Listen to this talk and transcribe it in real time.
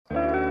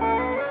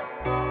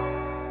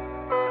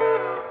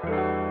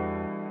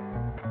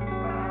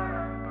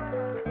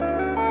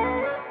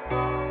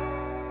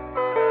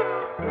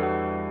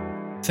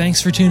Thanks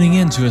for tuning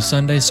in to a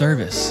Sunday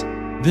service.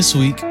 This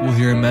week, we'll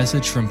hear a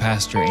message from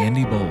Pastor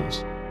Andy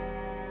Bowles.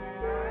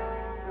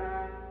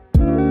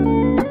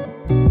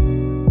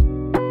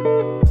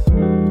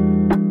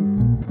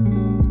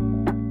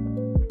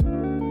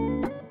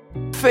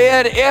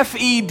 F.E.D,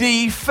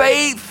 F.E.D,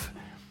 faith,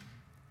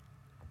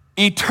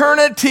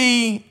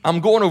 eternity. I'm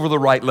going over the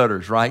right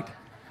letters, right?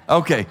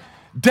 Okay,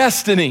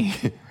 destiny.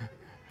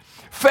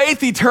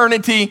 Faith,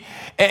 eternity,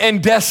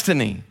 and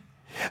destiny.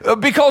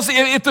 Because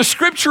if the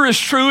scripture is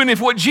true and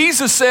if what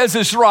Jesus says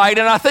is right,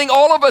 and I think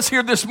all of us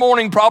here this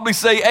morning probably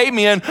say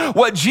amen,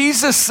 what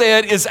Jesus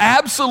said is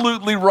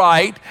absolutely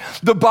right.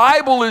 The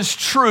Bible is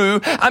true.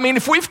 I mean,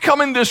 if we've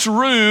come in this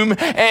room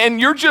and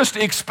you're just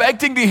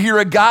expecting to hear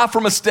a guy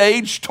from a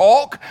stage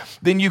talk,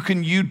 then you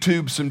can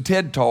YouTube some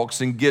TED Talks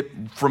and get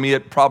from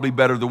it probably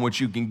better than what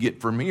you can get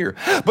from here.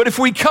 But if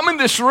we come in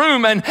this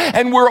room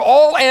and we're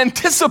all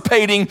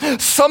anticipating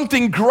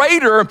something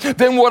greater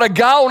than what a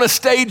guy on a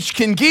stage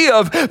can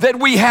give, that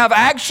we have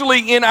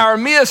actually in our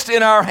midst,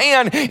 in our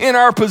hand, in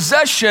our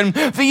possession,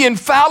 the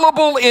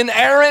infallible,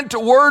 inerrant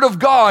Word of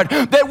God,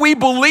 that we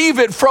believe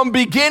it from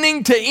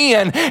beginning to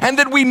end, and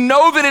that we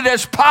know that it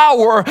has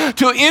power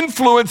to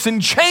influence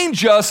and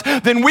change us,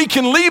 then we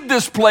can leave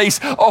this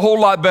place a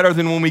whole lot better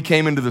than when we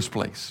came into this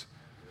place.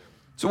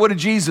 So what did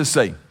Jesus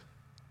say?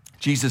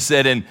 Jesus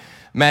said in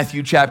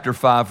Matthew chapter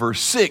 5,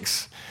 verse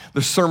 6,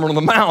 the Sermon on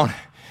the Mount,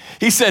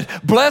 He said,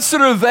 blessed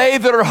are they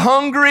that are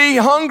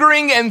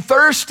hungering and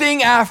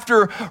thirsting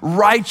after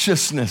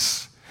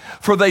righteousness,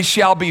 for they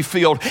shall be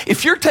filled.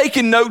 If you're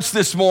taking notes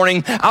this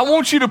morning, I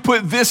want you to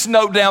put this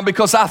note down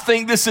because I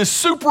think this is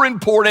super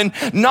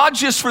important, not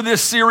just for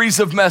this series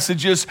of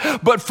messages,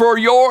 but for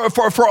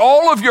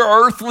all of your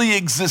earthly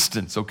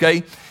existence,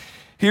 okay?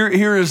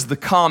 Here is the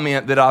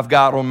comment that I've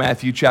got on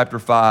Matthew chapter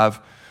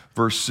 5,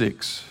 verse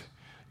 6.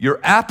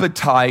 Your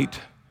appetite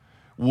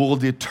will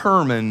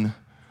determine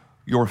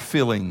your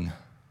filling.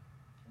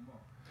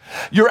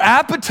 Your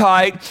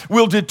appetite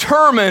will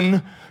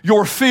determine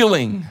your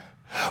filling.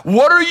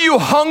 What are you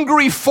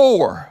hungry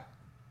for?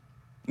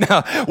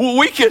 Now,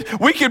 we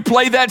could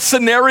play that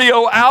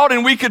scenario out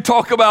and we could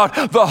talk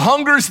about the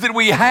hungers that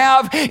we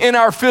have in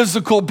our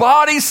physical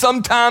body.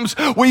 Sometimes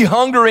we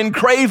hunger and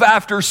crave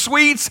after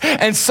sweets,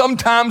 and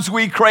sometimes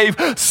we crave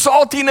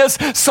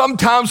saltiness.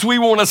 Sometimes we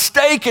want a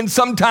steak, and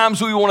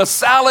sometimes we want a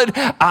salad.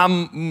 I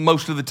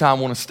most of the time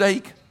want a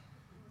steak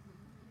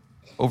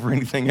over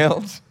anything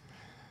else.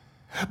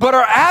 But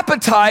our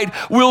appetite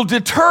will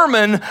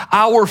determine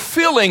our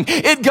filling.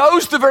 It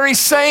goes the very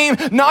same,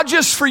 not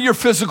just for your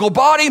physical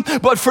body,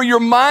 but for your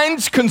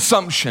mind's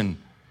consumption.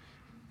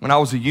 When I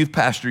was a youth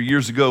pastor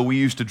years ago, we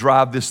used to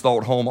drive this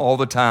thought home all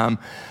the time: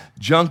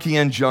 junk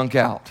in, junk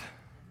out.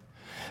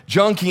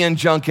 Junk in,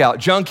 junk out,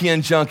 junk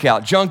in, junk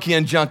out, junk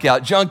in, junk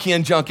out, junk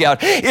in, junk out.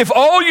 If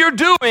all you're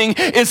doing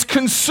is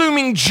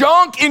consuming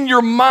junk in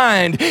your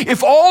mind,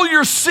 if all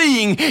you're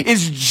seeing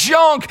is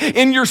junk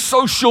in your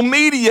social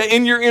media,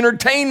 in your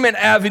entertainment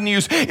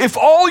avenues, if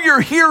all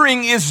you're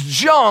hearing is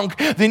junk,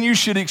 then you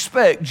should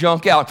expect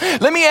junk out.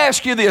 Let me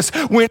ask you this.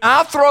 When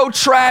I throw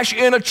trash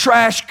in a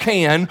trash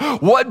can,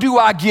 what do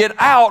I get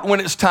out when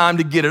it's time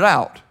to get it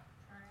out?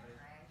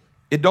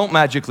 It don't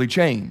magically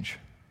change.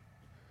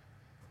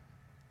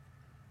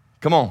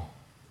 Come on.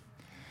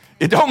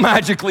 It don't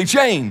magically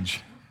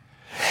change.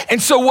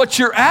 And so what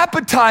your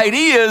appetite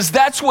is,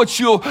 that's what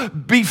you'll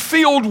be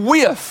filled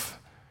with.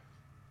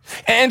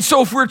 And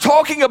so if we're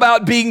talking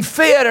about being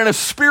fed in a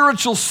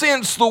spiritual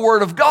sense, the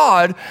Word of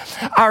God,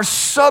 our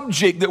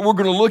subject that we're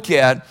going to look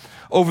at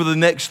over the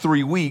next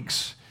 3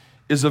 weeks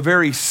is a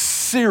very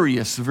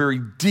serious, a very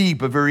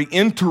deep, a very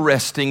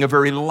interesting, a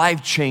very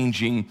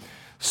life-changing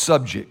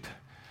subject.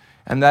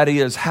 And that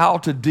is how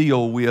to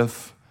deal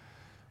with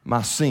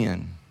my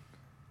sin.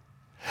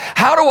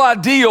 How do I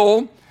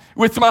deal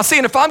with my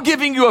sin? If I'm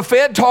giving you a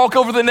F.E.D talk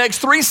over the next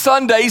 3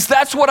 Sundays,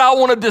 that's what I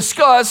want to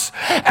discuss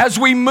as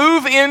we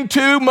move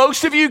into,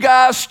 most of you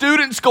guys,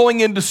 students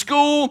going into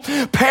school,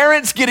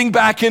 parents getting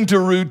back into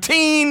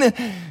routine.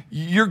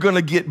 You're going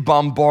to get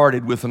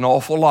bombarded with an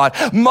awful lot.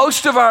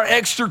 Most of our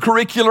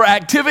extracurricular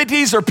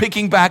activities are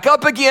picking back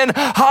up again.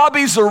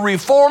 Hobbies are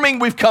reforming.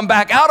 We've come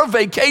back out of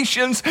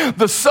vacations.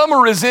 The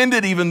summer is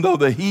ended, even though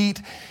the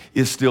heat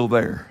is still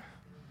there.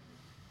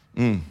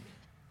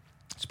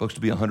 It's supposed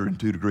to be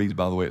 102 degrees,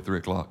 by the way, at 3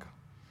 o'clock.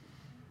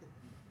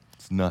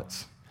 It's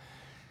nuts.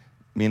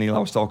 Me and Eli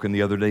was talking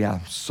the other day.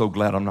 I'm so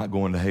glad I'm not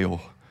going to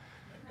hell.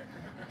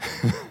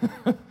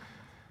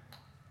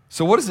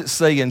 So what does it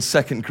say in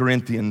 2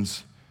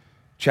 Corinthians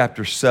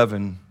chapter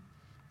 7,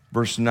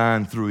 verse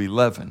 9 through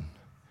 11?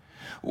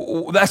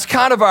 That's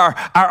kind of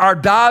our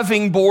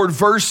diving board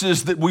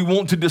verses that we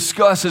want to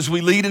discuss as we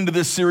lead into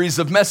this series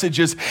of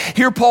messages.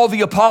 Here Paul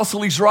the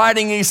Apostle, he's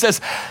writing and he says,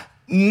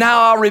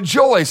 now I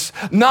rejoice,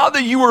 not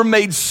that you were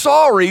made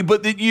sorry,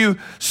 but that you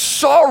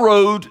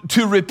sorrowed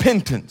to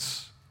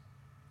repentance.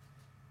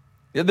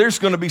 There's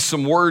going to be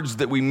some words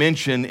that we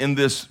mention in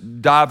this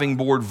diving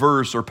board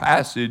verse or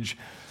passage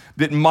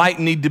that might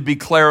need to be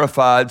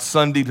clarified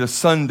Sunday to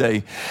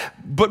Sunday.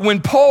 But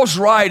when Paul's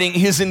writing,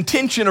 his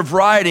intention of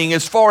writing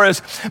as far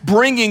as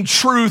bringing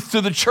truth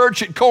to the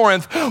church at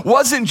Corinth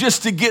wasn't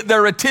just to get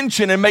their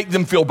attention and make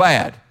them feel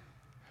bad.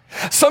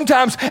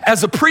 Sometimes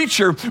as a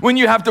preacher, when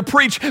you have to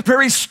preach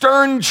very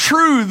stern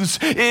truths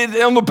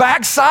on the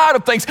backside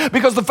of things,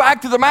 because the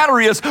fact of the matter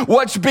is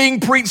what's being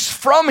preached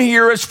from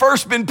here has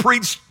first been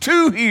preached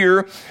to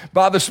here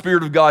by the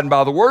Spirit of God and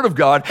by the Word of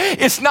God.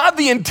 It's not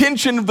the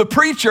intention of the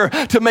preacher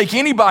to make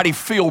anybody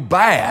feel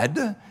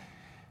bad,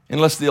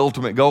 unless the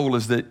ultimate goal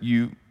is that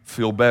you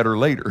feel better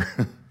later,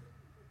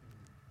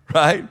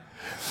 right?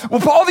 Well,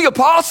 Paul the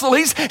Apostle,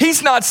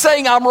 he's not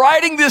saying I'm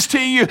writing this to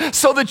you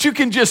so that you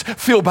can just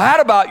feel bad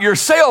about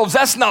yourselves.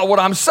 That's not what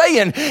I'm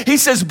saying. He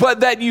says,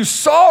 but that you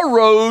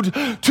sorrowed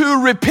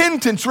to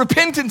repentance.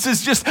 Repentance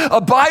is just a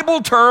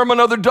Bible term,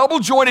 another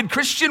double-jointed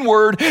Christian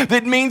word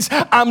that means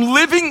I'm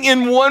living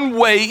in one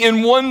way,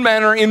 in one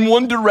manner, in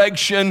one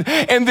direction,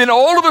 and then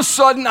all of a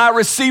sudden I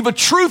receive a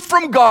truth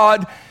from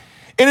God,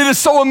 and it is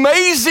so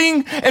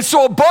amazing and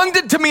so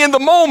abundant to me in the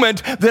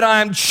moment that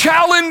I am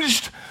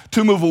challenged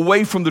to move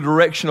away from the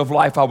direction of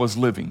life I was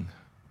living.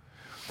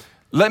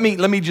 Let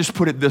me just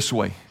put it this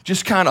way.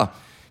 Just kind of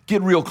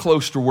get real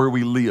close to where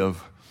we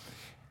live.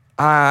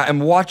 I am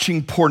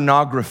watching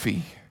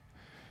pornography.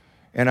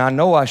 And I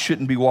know I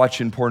shouldn't be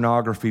watching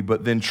pornography,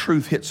 but then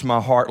truth hits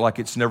my heart like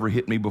it's never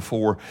hit me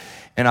before.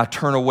 And I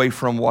turn away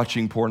from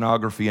watching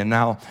pornography. And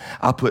now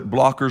I put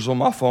blockers on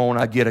my phone.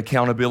 I get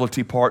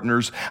accountability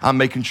partners. I'm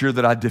making sure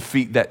that I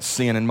defeat that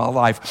sin in my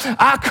life.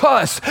 I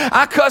cuss.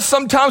 I cuss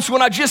sometimes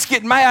when I just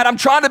get mad. I'm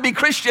trying to be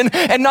Christian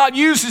and not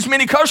use as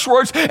many cuss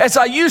words as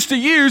I used to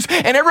use.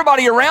 And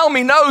everybody around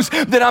me knows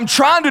that I'm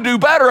trying to do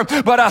better,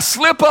 but I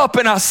slip up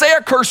and I say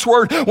a curse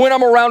word when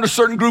I'm around a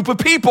certain group of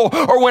people,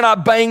 or when I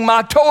bang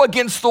my toe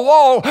against the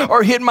wall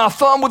or hit my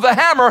thumb with a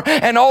hammer,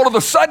 and all of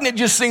a sudden it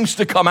just seems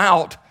to come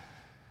out.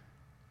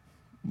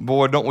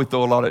 Boy, don't we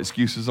throw a lot of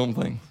excuses on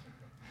things.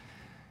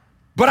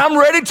 But I'm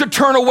ready to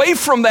turn away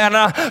from that, and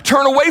I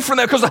turn away from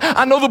that because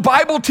I know the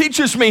Bible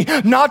teaches me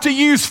not to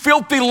use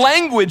filthy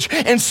language,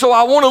 and so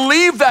I want to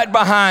leave that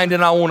behind,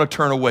 and I want to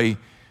turn away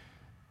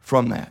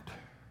from that.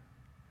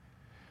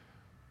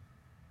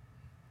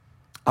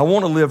 I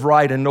want to live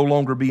right and no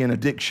longer be an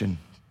addiction.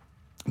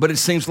 But it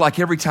seems like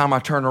every time I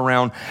turn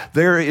around,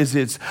 there is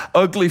its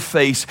ugly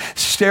face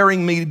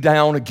staring me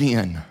down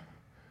again.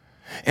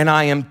 And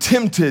I am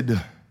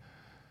tempted,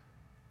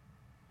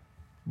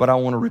 but I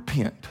want to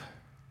repent.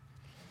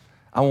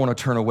 I want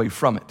to turn away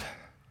from it.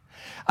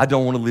 I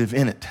don't want to live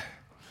in it.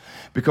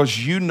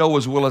 Because you know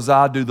as well as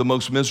I do, the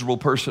most miserable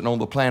person on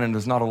the planet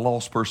is not a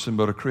lost person,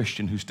 but a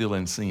Christian who's still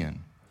in sin.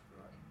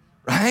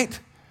 Right?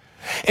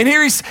 And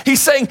here he's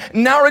saying,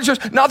 now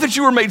rejoice, not that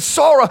you were made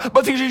sorrow,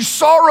 but that you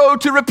sorrow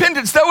to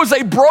repentance. That was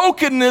a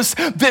brokenness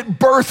that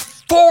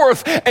birthed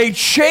forth a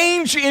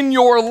change in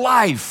your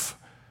life.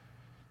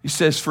 He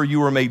says, for you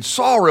were made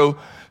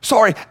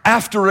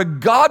after a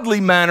godly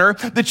manner,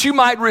 that you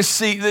might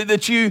receive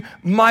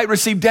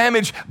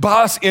damage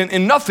by us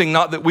in nothing,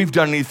 not that we've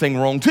done anything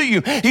wrong to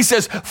you. He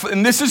says,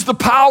 and this is the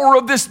power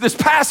of this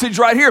passage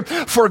right here,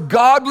 for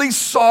godly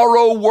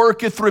sorrow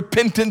worketh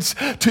repentance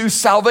to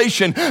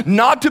salvation,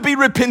 not to be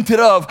repented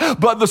of,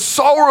 but the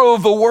sorrow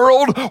of the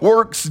world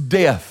works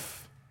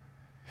death.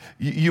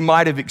 You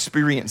might have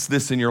experienced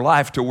this in your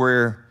life to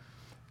where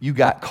you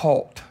got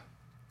caught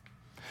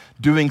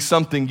doing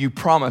something you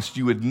promised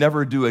you would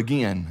never do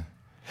again.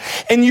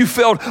 And you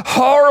felt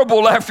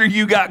horrible after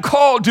you got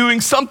caught doing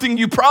something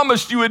you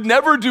promised you would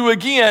never do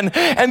again.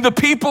 And the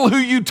people who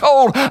you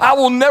told, I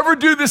will never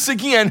do this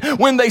again,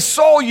 when they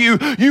saw you,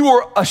 you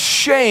were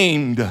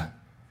ashamed.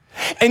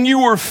 And you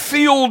were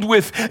filled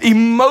with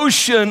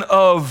emotion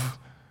of,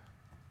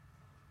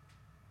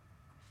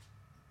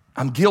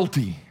 I'm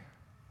guilty.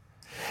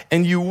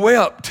 And you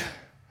wept,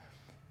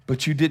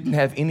 but you didn't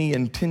have any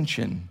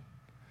intention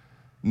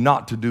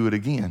not to do it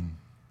again.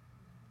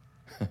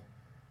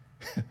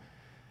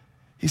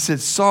 He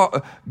said,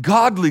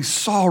 godly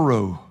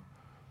sorrow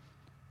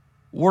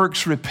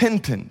works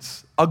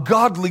repentance, a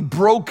godly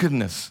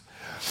brokenness.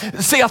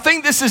 See, I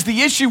think this is the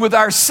issue with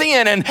our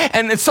sin,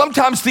 and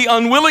sometimes the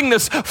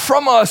unwillingness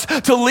from us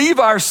to leave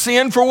our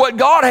sin for what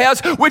God has,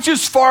 which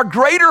is far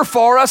greater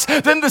for us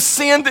than the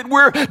sin that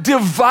we're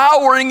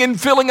devouring and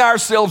filling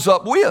ourselves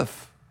up with.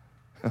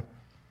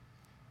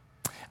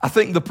 I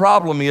think the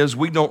problem is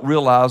we don't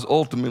realize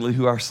ultimately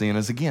who our sin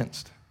is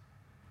against.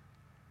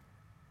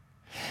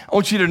 I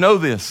want you to know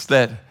this,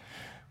 that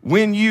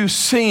when you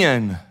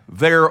sin,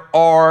 there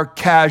are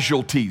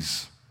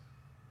casualties.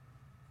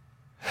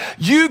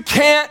 You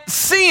can't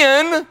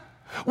sin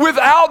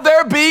without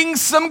there being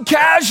some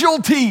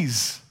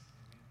casualties.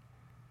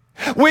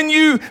 When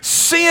you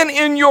sin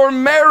in your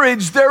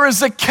marriage, there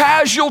is a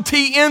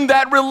casualty in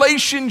that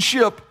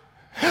relationship.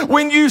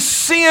 When you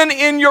sin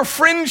in your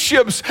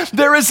friendships,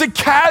 there is a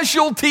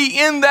casualty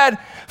in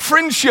that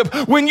friendship.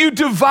 When you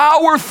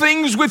devour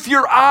things with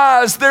your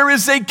eyes, there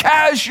is a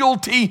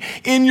casualty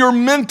in your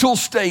mental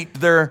state.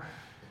 There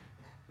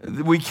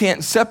we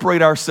can't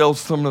separate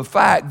ourselves from the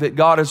fact that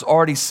God has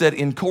already set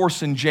in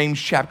course in James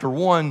chapter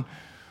 1,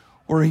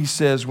 where he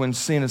says when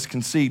sin is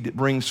conceived, it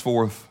brings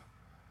forth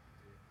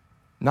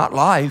not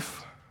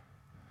life,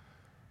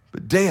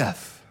 but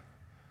death.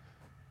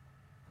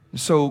 And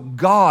so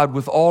God,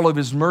 with all of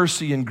his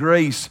mercy and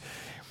grace,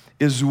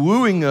 is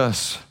wooing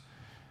us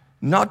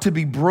not to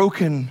be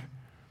broken.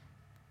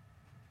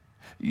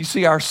 You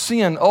see, our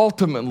sin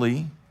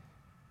ultimately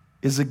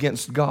is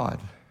against God.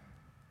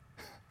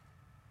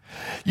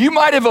 You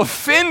might have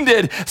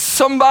offended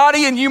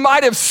somebody, and you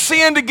might have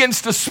sinned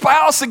against a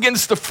spouse,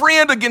 against a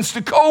friend, against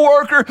a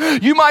coworker.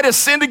 You might have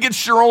sinned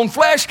against your own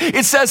flesh.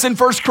 It says in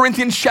 1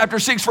 Corinthians chapter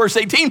 6, verse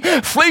 18,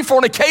 flee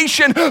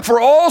fornication, for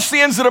all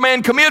sins that a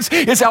man commits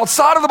is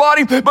outside of the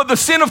body, but the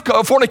sin of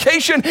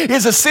fornication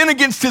is a sin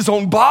against his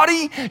own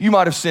body. You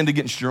might have sinned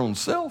against your own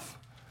self.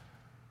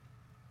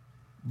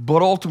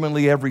 But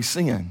ultimately, every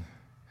sin.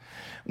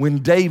 When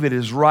David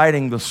is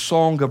writing the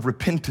song of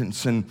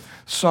repentance in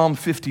Psalm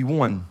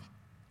 51,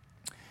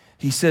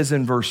 he says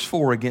in verse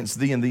 4, against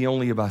thee and thee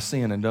only have I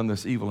sinned and done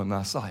this evil in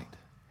thy sight.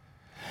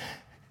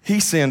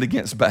 He sinned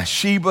against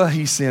Bathsheba.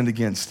 He sinned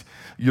against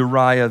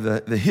Uriah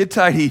the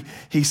Hittite.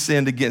 He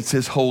sinned against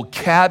his whole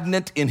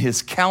cabinet in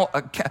his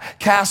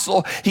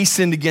castle. He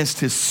sinned against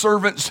his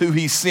servants who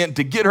he sent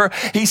to get her.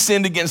 He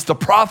sinned against the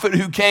prophet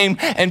who came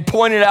and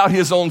pointed out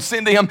his own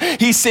sin to him.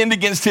 He sinned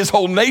against his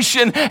whole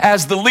nation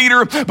as the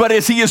leader. But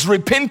as he is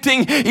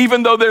repenting,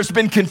 even though there's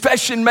been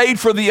confession made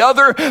for the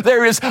other,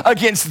 there is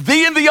against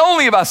thee and thee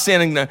only have I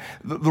sinned. And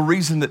the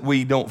reason that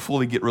we don't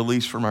fully get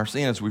released from our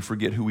sin is we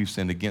forget who we've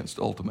sinned against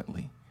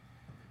ultimately.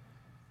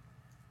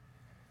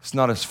 It's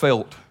not as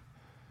felt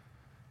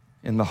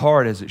in the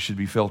heart as it should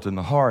be felt in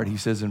the heart. He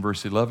says in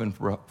verse 11,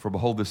 for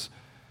behold, this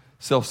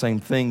selfsame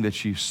thing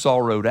that you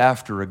sorrowed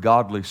after a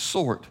godly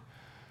sort,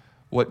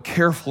 what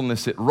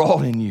carefulness it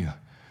wrought in you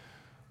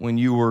when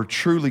you were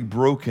truly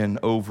broken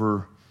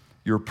over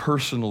your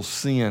personal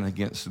sin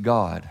against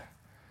God,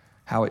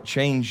 how it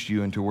changed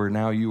you into where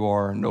now you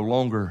are no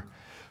longer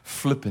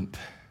flippant.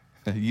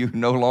 You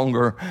no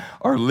longer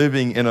are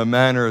living in a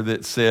manner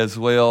that says,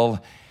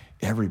 well,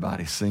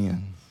 everybody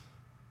sins.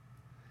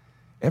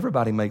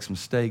 Everybody makes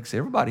mistakes.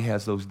 Everybody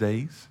has those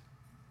days.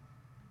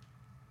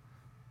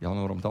 Y'all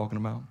know what I'm talking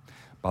about?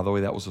 By the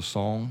way, that was a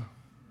song.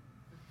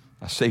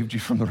 I saved you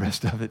from the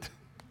rest of it.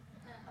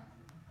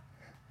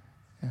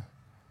 Yeah.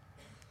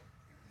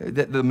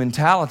 The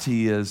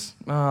mentality is,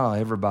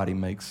 everybody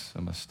makes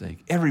a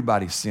mistake.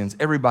 Everybody sins.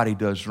 Everybody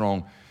does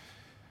wrong.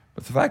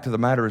 But the fact of the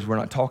matter is we're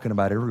not talking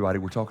about everybody.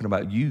 We're talking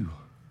about you.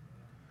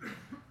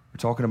 We're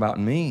talking about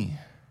me.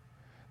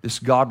 This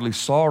godly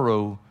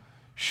sorrow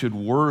should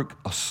work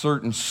a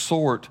certain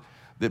sort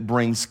that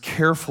brings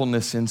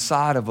carefulness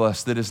inside of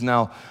us, that is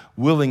now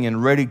willing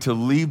and ready to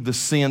leave the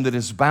sin that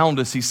has bound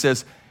us. He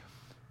says,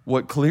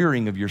 what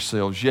clearing of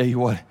yourselves, yea,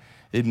 what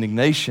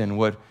indignation,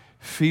 what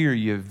fear,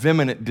 you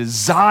vehement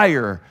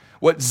desire,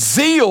 what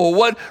zeal,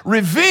 what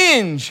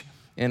revenge.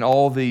 In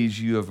all these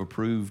you have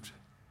approved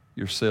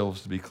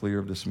yourselves to be clear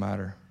of this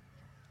matter.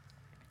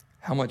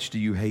 How much do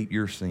you hate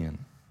your sin?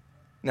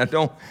 Now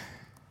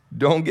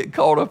don't get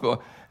caught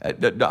up.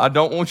 I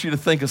don't want you to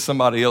think of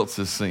somebody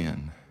else's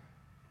sin.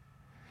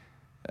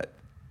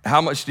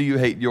 How much do you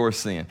hate your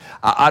sin?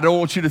 I don't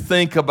want you to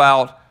think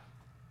about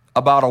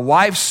a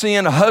wife's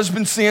sin, a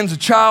husband's sins, a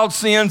child's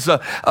sins,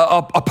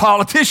 a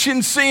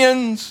politician's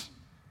sins.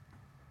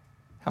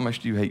 How much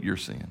do you hate your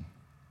sin?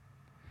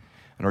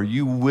 And are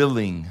you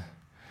willing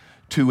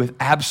to, with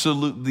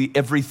absolutely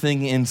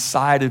everything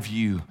inside of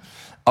you,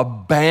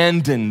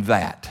 abandon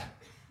that?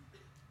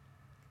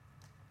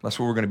 That's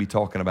what we're going to be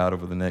talking about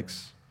over the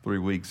next 3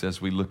 weeks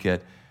as we look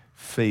at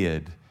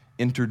F.E.D,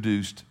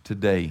 introduced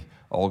today,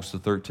 August the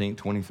 13th,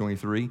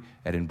 2023,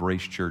 at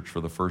Embrace Church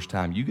for the first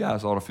time. You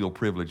guys ought to feel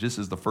privileged. This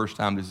is the first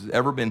time this has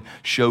ever been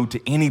showed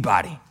to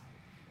anybody.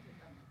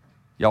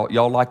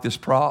 Y'all like this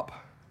prop?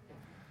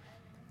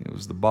 It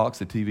was the box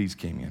the TVs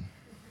came in.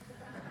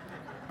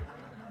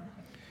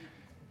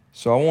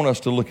 So I want us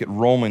to look at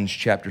Romans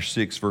chapter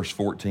 6, verse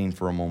 14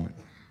 for a moment.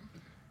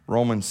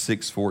 Romans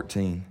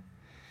 6:14.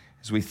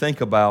 As we think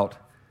about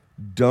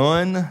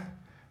done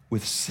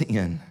with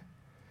sin,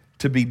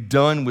 to be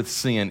done with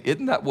sin.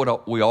 Isn't that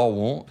what we all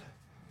want?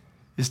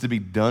 Is to be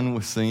done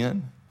with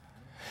sin?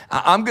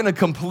 I'm going to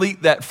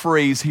complete that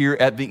phrase here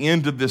at the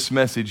end of this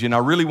message, and I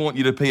really want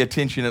you to pay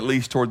attention at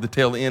least toward the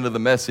tail end of the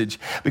message,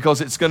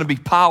 because it's going to be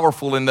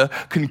powerful in the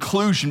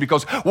conclusion,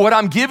 because what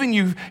I'm giving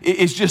you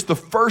is just the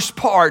first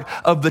part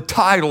of the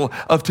title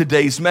of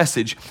today's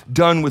message,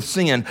 Done with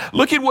Sin.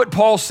 Look at what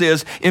Paul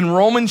says in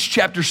Romans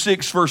chapter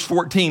 6, verse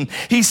 14.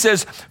 He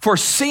says, for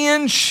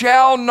sin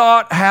shall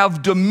not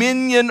have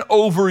dominion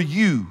over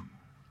you,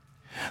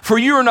 for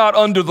you are not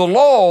under the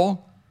law,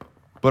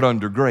 but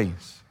under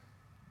grace.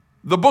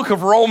 The book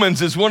of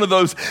Romans is one of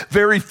those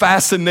very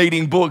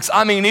fascinating books.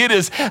 I mean, it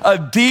is a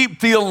deep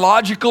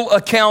theological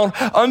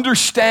account,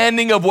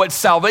 understanding of what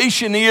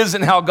salvation is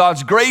and how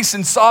God's grace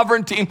and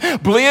sovereignty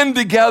blend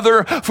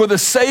together for the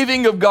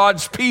saving of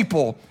God's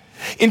people.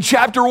 In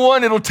chapter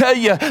 1, it'll tell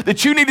you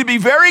that you need to be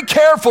very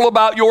careful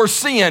about your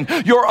sin,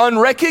 your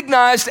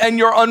unrecognized and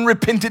your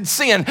unrepented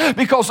sin,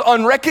 because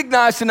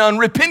unrecognized and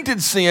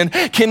unrepented sin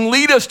can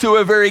lead us to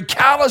a very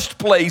calloused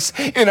place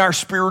in our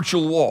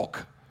spiritual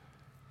walk.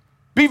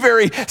 Be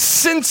very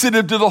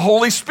sensitive to the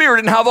Holy Spirit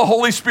and how the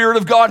Holy Spirit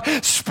of God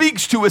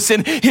speaks to us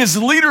in His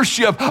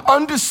leadership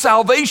unto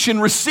salvation,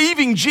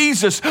 receiving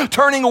Jesus,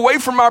 turning away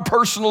from our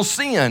personal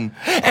sin,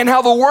 and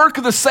how the work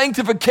of the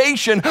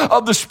sanctification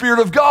of the Spirit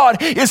of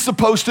God is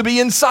supposed to be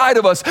inside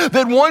of us.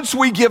 That once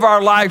we give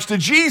our lives to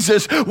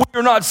Jesus, we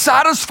are not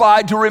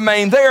satisfied to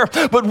remain there,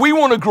 but we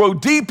want to grow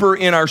deeper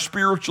in our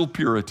spiritual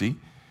purity,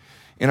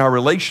 in our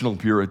relational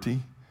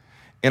purity,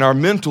 in our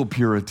mental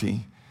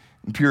purity,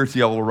 and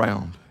purity all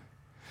around.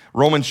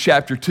 Romans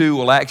chapter 2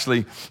 will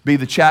actually be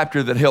the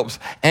chapter that helps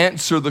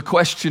answer the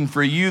question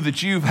for you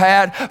that you've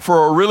had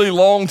for a really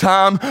long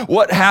time.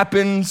 What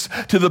happens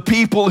to the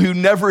people who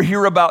never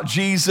hear about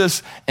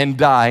Jesus and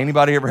die?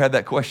 Anybody ever had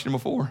that question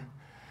before?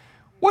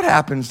 What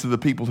happens to the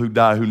people who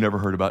die who never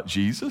heard about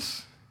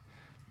Jesus?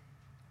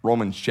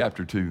 Romans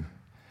chapter 2.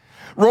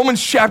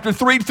 Romans chapter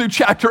 3 through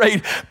chapter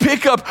 8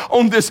 pick up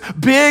on this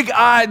big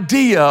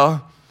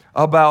idea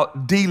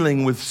about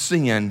dealing with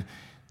sin.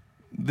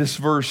 This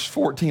verse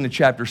 14 of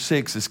chapter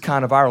 6 is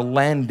kind of our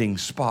landing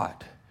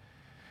spot.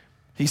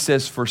 He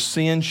says, "For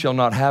sin shall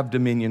not have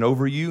dominion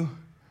over you,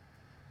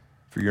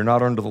 for you're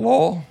not under the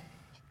law,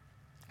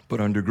 but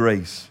under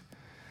grace."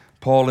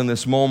 Paul, in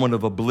this moment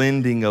of a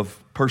blending of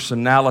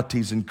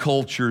personalities and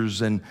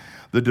cultures and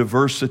the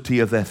diversity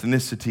of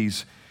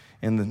ethnicities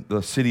in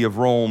the city of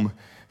Rome,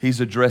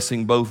 he's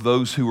addressing both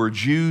those who are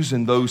Jews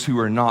and those who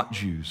are not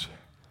Jews.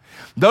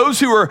 Those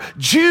who are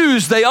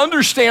Jews, they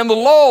understand the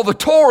law, the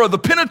Torah, the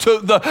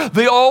Pentateuch,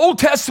 the Old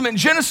Testament,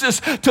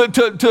 Genesis to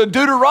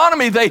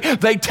Deuteronomy. They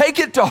take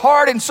it to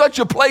heart in such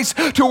a place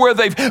to where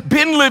they've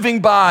been living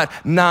by it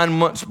 9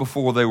 months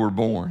before they were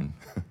born.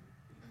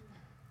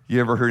 You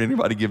ever heard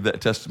anybody give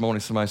that testimony?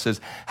 Somebody says,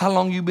 "How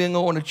long you been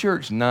going to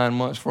church?" 9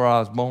 months before I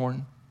was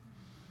born.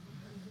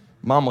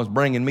 Mom was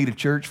bringing me to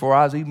church before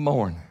I was even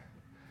born.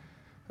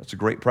 That's a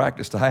great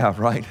practice to have,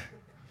 right?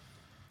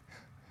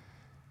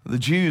 The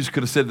Jews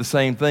could have said the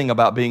same thing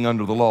about being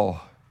under the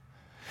law.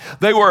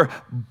 They were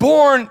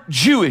born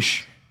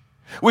Jewish,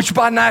 which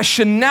by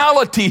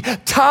nationality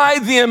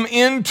tied them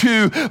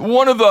into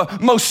one of the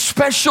most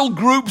special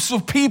groups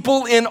of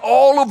people in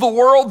all of the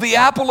world, the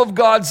apple of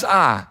God's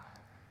eye.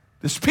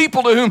 This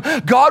people to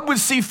whom God would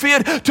see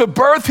fit to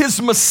birth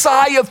His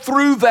Messiah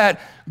through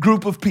that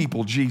group of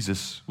people.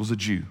 Jesus was a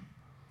Jew.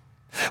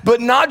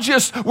 But not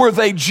just were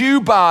they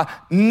Jew by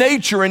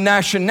nature and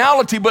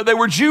nationality, but they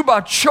were Jew by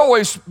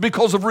choice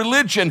because of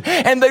religion.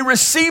 And they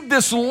received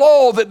this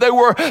law that they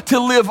were to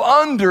live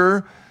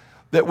under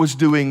that was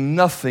doing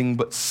nothing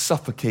but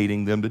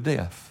suffocating them to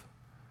death.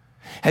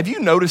 Have you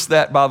noticed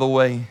that, by the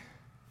way?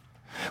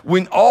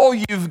 When all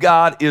you've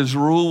got is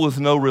rule with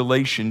no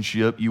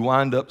relationship, you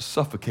wind up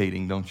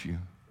suffocating, don't you?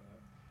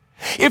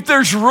 If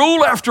there's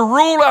rule after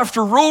rule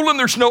after rule and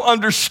there's no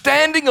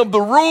understanding of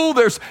the rule,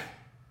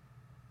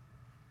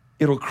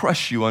 it'll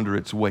crush you under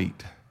its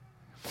weight.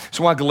 That's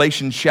why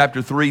Galatians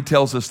chapter 3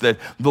 tells us that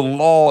the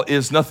law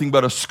is nothing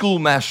but a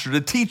schoolmaster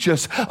to teach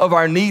us of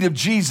our need of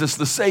Jesus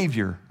the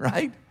Savior,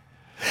 right?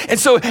 And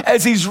so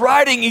as he's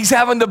writing, he's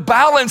having to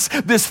balance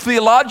this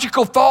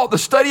theological thought, the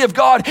study of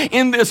God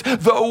in this.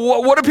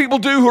 What do people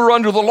do who are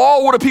under the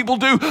law? What do people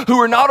do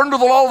who are not under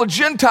the law, the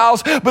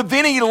Gentiles? But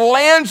then he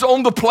lands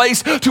on the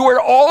place to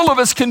where all of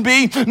us can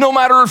be, no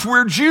matter if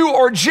we're Jew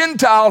or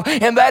Gentile,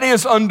 and that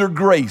is under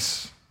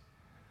grace.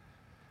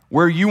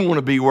 Where you want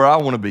to be, where I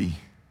want to be,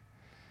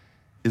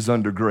 is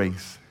under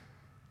grace.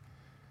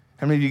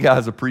 How many of you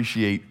guys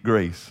appreciate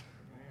grace?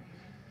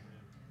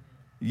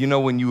 You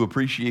know when you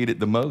appreciate it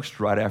the most?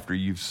 Right after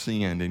you've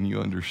sinned and you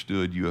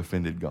understood you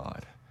offended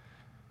God.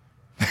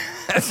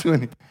 That's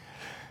when,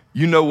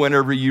 you know,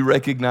 whenever you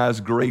recognize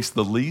grace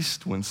the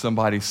least, when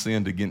somebody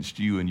sinned against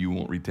you and you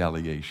want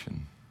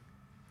retaliation.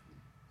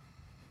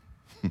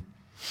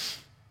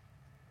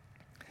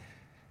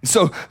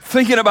 So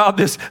thinking about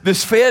this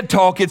F.E.D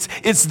talk, it's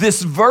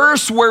this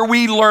verse where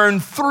we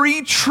learn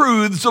 3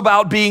 truths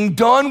about being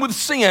done with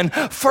sin.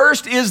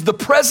 First is the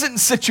present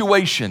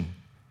situation.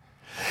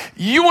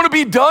 You want to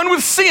be done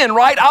with sin,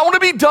 right? I want to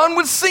be done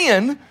with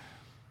sin.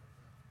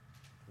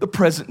 The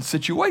present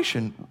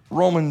situation.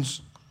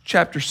 Romans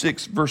chapter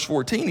 6, verse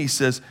 14, he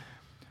says,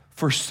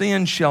 "For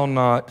sin shall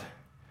not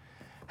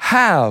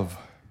have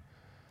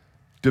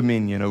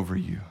dominion over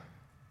you."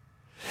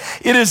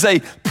 It is a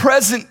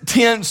present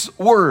tense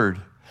word,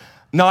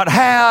 not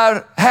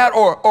had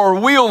or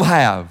will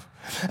have.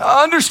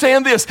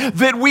 Understand this,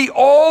 that we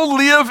all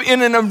live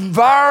in an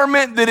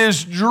environment that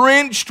is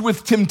drenched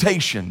with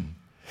temptation.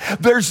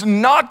 There's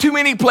not too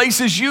many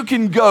places you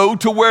can go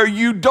to where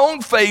you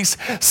don't face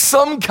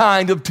some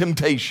kind of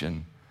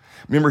temptation.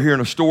 I remember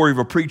hearing a story of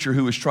a preacher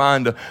who was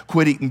trying to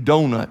quit eating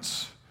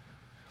donuts.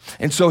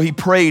 And so he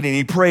prayed and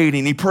he prayed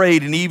and he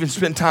prayed, and he even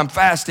spent time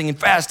fasting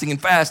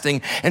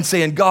and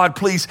saying, God,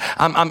 please,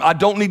 I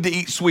don't need to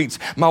eat sweets.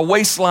 My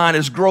waistline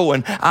is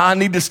growing. I'm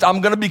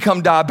going to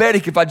become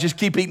diabetic if I just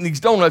keep eating these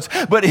donuts.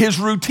 But his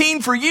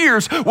routine for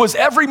years was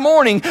every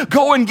morning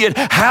go and get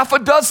half a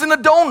dozen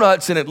of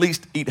donuts and at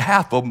least eat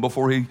half of them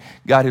before he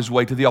got his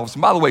way to the office.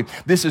 And by the way,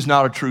 this is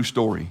not a true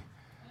story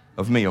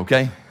of me,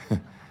 okay?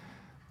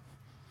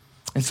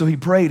 And so he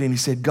prayed and he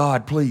said,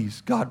 God,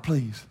 please, God,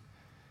 please.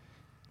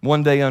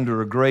 One day,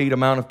 under a great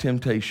amount of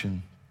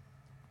temptation,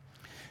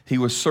 he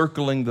was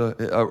circling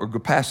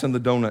passing the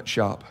donut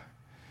shop.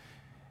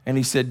 And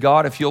he said,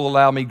 God, if you'll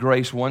allow me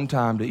grace one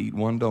time to eat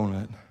one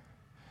donut,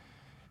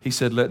 he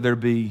said, let there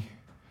be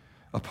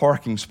a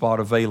parking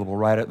spot available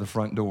right at the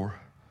front door.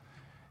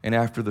 And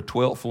after the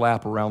 12th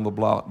lap around the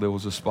block, there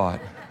was a spot.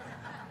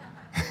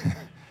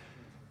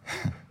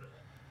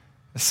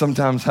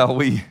 Sometimes how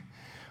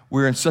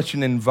we're in such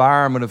an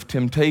environment of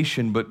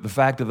temptation, but the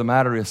fact of the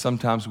matter is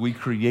sometimes we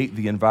create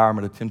the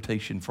environment of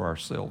temptation for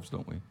ourselves,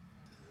 don't we?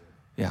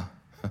 Yeah.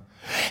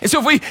 And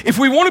so if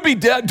we want to be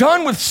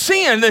done with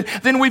sin,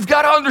 then we've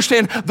got to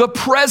understand the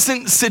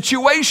present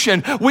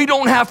situation. We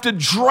don't have to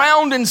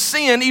drown in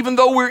sin even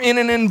though we're in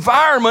an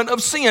environment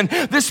of sin.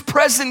 This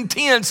present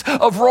tense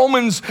of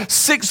Romans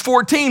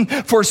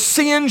 6:14, for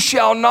sin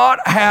shall not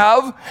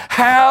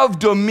have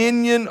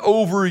dominion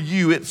over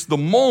you. It's the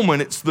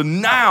moment, it's the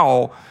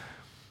now.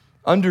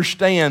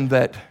 Understand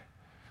that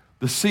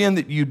the sin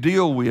that you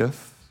deal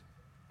with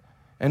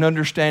and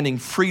understanding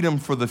freedom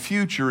for the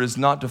future is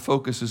not to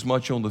focus as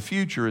much on the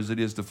future as it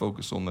is to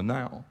focus on the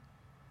now.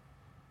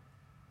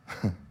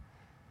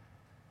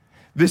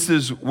 This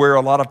is where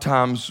a lot of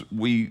times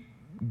we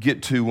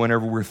get to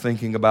whenever we're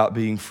thinking about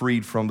being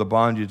freed from the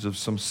bondage of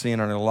some sin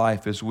in our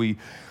life, as we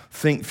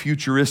think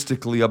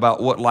futuristically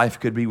about what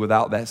life could be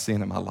without that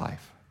sin in my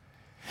life.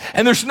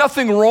 And there's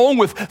nothing wrong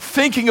with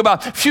thinking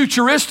about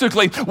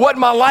futuristically what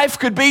my life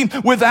could be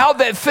without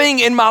that thing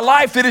in my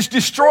life that is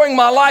destroying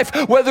my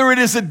life, whether it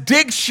is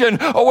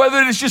addiction or whether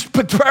it is just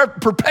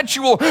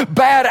perpetual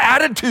bad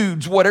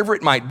attitudes, whatever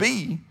it might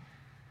be.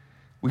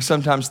 We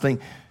sometimes think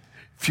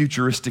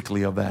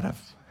futuristically of that, of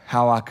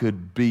how I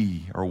could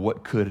be or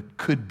what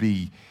could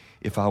be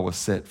if I was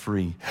set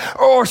free.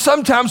 Or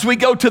sometimes we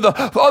go to the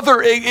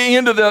other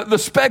end of the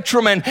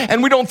spectrum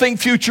and we don't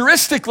think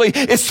futuristically,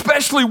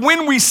 especially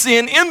when we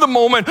sin in the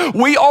moment.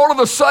 We all of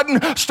a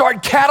sudden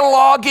start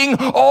cataloging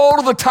all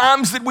of the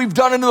times that we've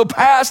done it in the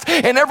past,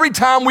 and every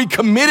time we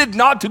committed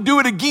not to do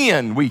it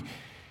again, we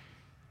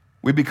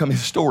become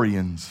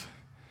historians.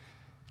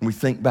 And we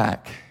think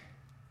back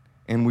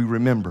and we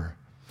remember,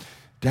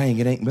 dang,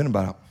 it ain't been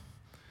about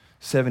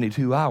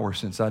 72 hours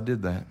since I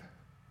did that.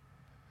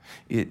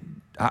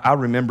 I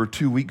remember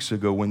 2 weeks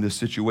ago when this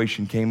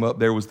situation came up,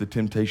 there was the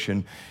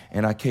temptation,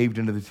 and I caved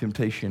into the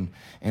temptation,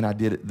 and I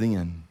did it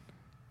then.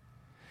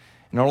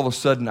 And all of a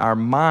sudden, our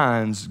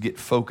minds get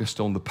focused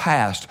on the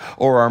past,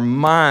 or our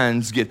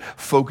minds get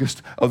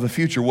focused on the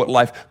future, what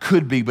life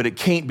could be, but it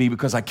can't be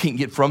because I can't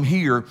get from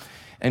here.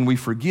 And we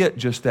forget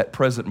just that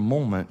present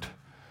moment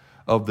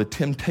of the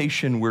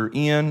temptation we're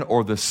in,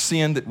 or the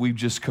sin that we've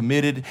just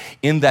committed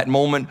in that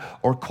moment,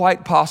 or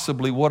quite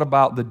possibly, what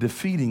about the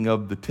defeating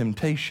of the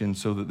temptation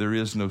so that there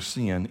is no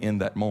sin in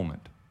that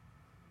moment?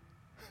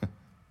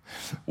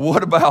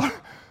 What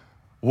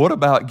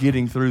about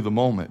getting through the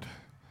moment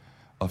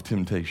of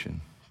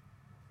temptation?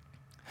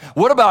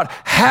 What about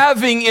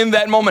having in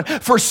that moment,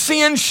 for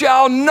sin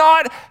shall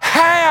not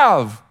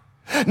have.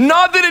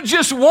 Not that it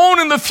just won't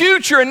in the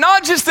future, and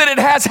not just that it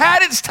has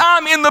had its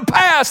time in the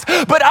past,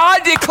 but I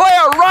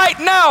declare right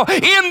now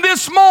in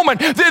this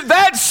moment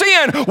that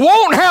sin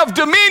won't have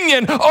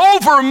dominion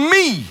over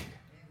me.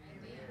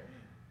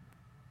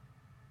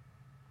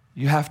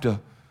 You have to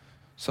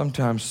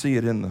sometimes see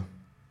it in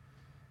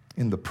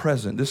the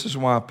present. This is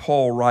why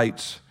Paul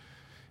writes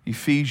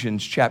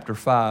Ephesians chapter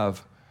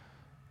 5,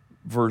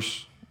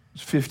 verse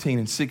 15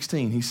 and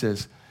 16. He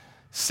says,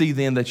 see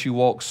then that you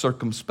walk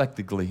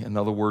circumspectly, in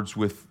other words,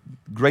 with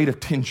great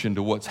attention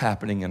to what's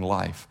happening in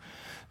life,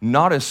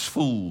 not as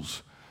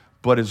fools,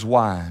 but as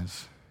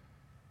wise,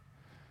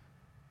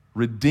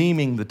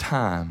 redeeming the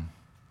time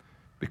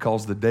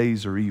because the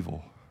days are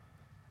evil.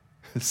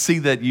 See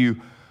that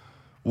you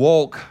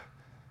walk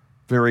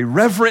very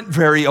reverent,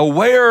 very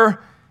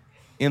aware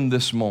in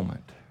this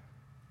moment,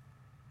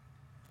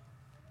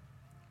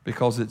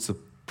 because it's a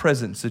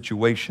present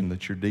situation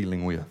that you're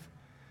dealing with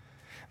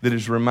that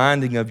is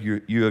reminding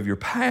you of your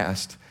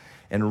past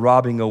and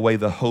robbing away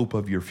the hope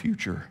of your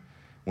future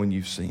when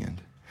you've sinned.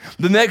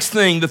 The next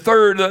thing,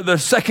 the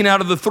second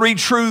out of the three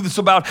truths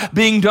about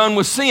being done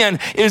with sin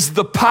is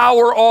the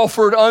power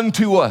offered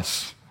unto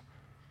us.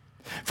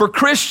 For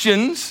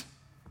Christians,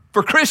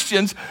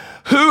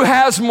 who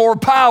has more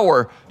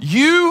power,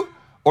 you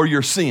or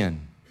your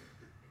sin?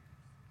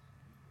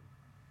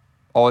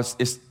 Oh,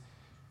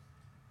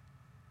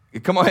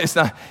 come on, it's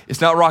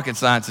not rocket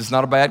science. It's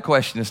not a bad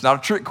question. It's not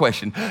a trick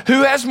question.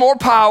 Who has more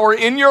power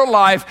in your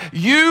life,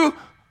 you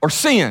or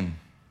sin?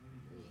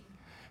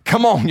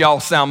 Come on, y'all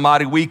sound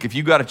mighty weak. If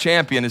you got a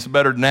champion, it's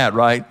better than that,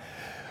 right?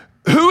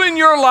 Who in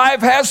your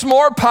life has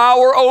more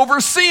power over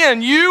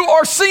sin, you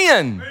or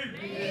sin?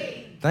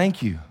 Me.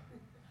 Thank you.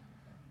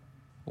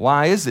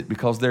 Why is it?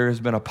 Because there has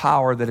been a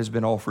power that has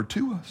been offered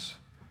to us.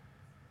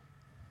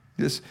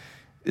 This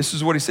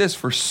is what he says,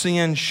 for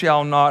sin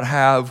shall not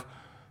have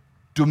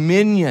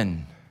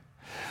dominion.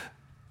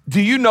 Do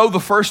you know the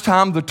first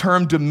time the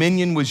term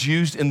dominion was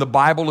used in the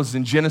Bible is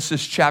in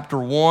Genesis chapter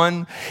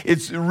 1? It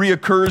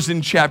reoccurs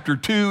in chapter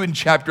 2 and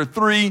chapter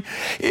 3.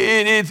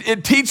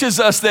 It teaches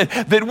us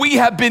that we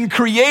have been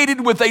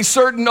created with a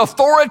certain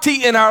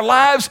authority in our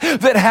lives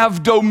that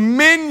have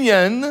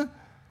dominion,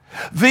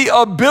 the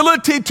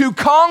ability to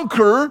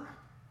conquer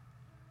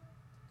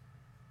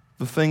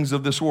the things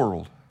of this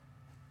world.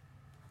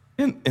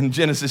 In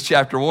Genesis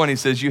chapter 1, he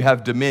says you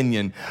have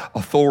dominion,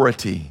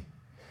 authority,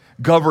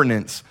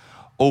 governance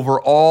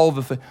over all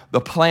the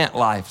plant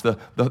life,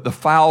 the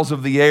fowls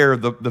of the air,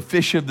 the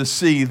fish of the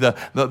sea,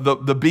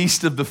 the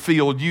beast of the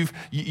field.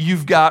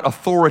 You've got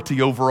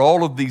authority over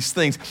all of these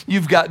things.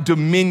 You've got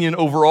dominion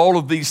over all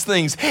of these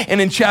things.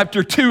 And in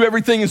chapter 2,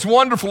 everything is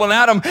wonderful, and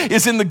Adam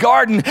is in the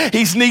garden.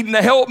 He's needing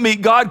a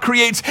helpmeet. God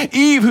creates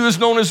Eve, who is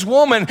known as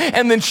woman,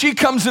 and then she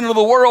comes into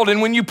the world.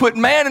 And when you put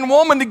man and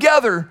woman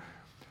together,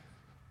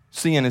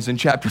 sin is in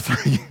chapter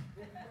 3.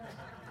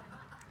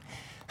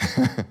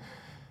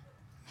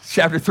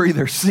 Chapter 3,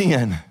 there's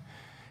sin.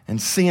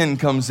 And sin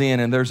comes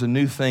in, and there's a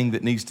new thing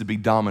that needs to be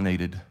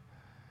dominated.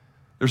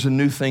 There's a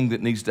new thing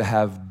that needs to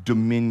have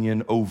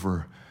dominion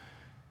over.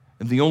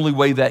 And the only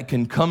way that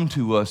can come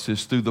to us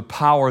is through the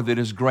power that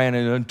is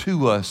granted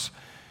unto us,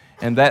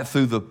 and that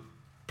through the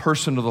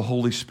person of the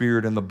Holy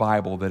Spirit and the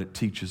Bible that it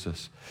teaches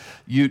us.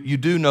 You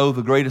do know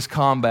the greatest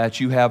combat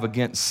you have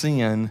against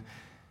sin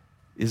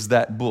is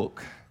that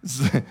book.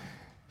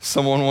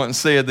 Someone once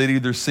said that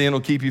either sin will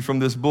keep you from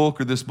this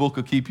book or this book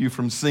will keep you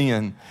from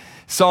sin.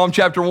 Psalm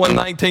chapter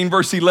 119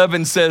 verse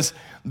 11 says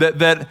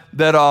that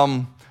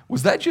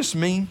was that just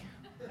me?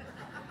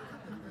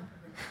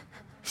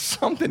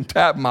 Something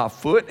tapped my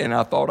foot and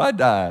I thought I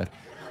died.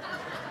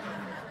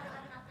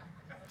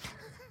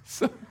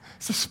 So,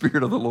 it's the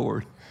Spirit of the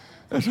Lord.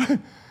 That's right.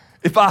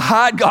 If I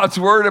hide God's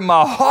word in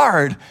my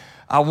heart,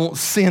 I won't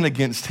sin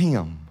against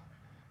him.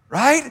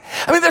 Right?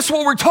 I mean, that's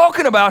what we're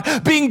talking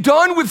about, being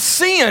done with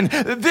sin.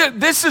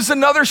 This is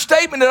another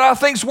statement that I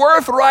think is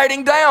worth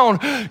writing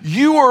down.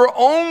 You are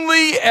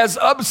only as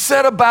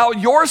upset about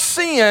your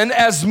sin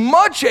as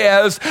much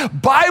as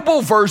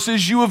Bible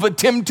verses you have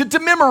attempted to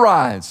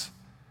memorize.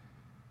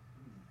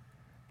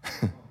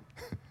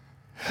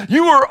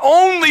 You are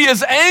only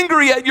as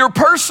angry at your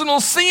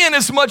personal sin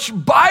as much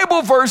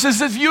Bible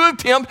verses as you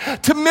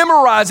attempt to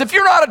memorize. If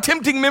you're not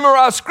attempting to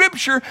memorize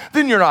Scripture,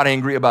 then you're not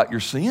angry about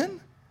your sin.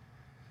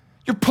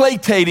 You're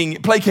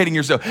placating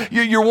yourself.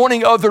 You're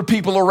wanting other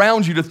people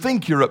around you to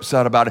think you're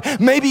upset about it.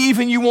 Maybe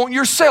even you want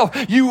yourself.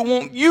 You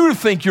want you to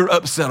think you're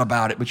upset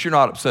about it, but you're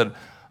not upset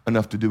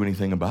enough to do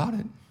anything about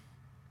it.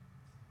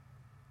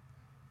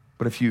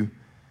 But if you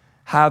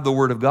hide the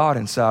Word of God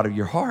inside of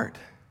your heart,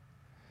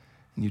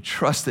 and you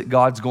trust that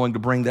God's going to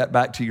bring that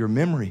back to your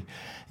memory,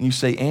 and you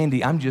say,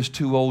 Andy, I'm just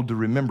too old to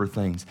remember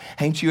things.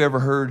 Ain't you ever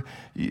heard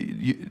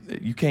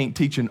you can't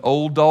teach an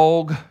old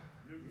dog?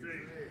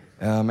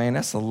 Man,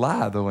 that's a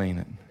lie, though, ain't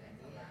it?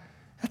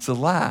 That's a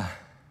lie.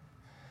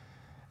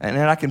 And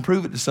I can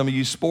prove it to some of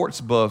you sports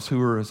buffs who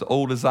are as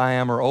old as I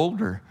am or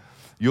older.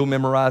 You'll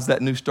memorize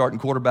that new starting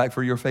quarterback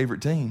for your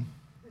favorite team.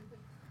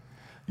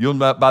 You'll,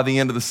 by the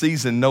end of the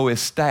season, know his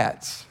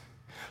stats.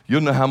 You'll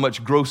know how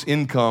much gross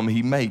income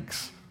he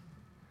makes.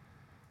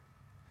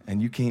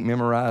 And you can't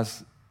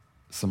memorize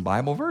some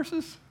Bible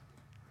verses?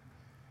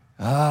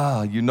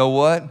 You know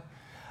what?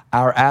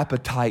 Our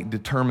appetite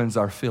determines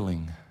our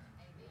filling.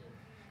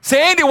 Say,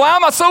 Andy, why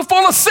am I so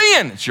full of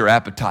sin? It's your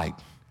appetite.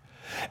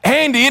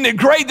 Andy, isn't it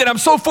great that I'm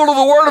so full of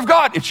the Word of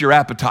God? It's your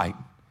appetite.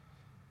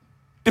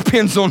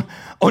 Depends on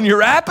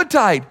your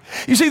appetite.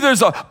 You see,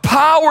 there's a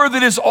power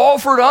that is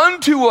offered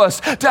unto us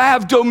to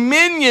have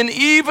dominion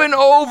even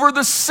over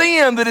the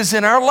sin that is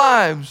in our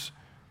lives.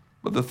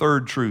 But the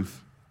third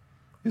truth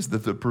is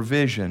that the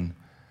provision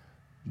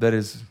that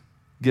is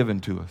given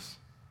to us,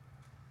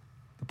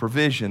 the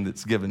provision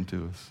that's given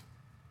to us.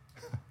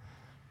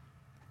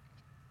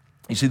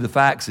 You see, the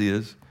facts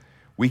is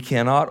we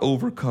cannot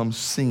overcome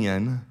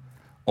sin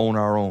on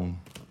our own.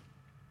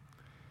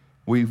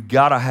 We've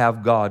got to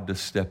have God to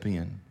step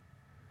in.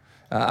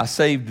 I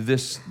saved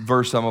this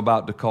verse I'm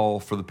about to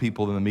call for the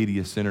people in the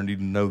media center need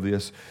to know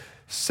this.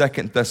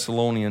 2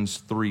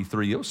 Thessalonians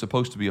 3:3. It was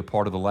supposed to be a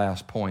part of the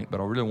last point, but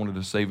I really wanted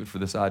to save it for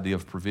this idea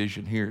of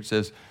provision here. It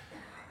says,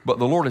 but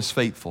the Lord is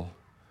faithful,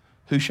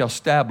 who shall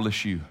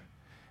establish you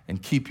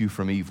and keep you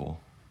from evil.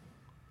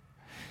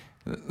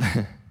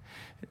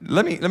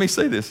 Let me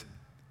say this.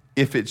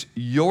 If it's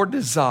your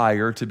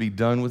desire to be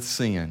done with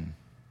sin,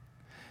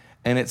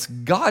 and it's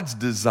God's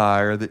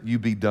desire that you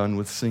be done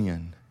with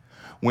sin,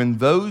 when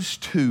those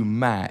two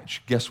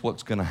match, guess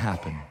what's going to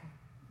happen?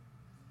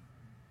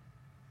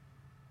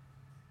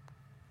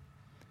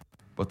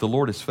 But the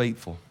Lord is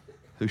faithful,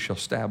 who shall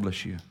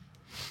establish you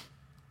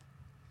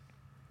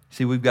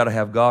See, we've got to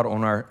have God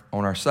on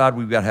our side.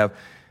 We've got to have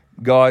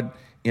God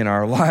in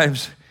our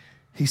lives.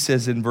 He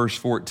says in verse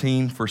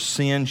 14, for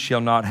sin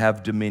shall not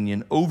have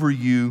dominion over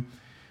you,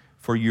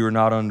 for you are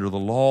not under the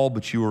law,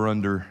 but you are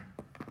under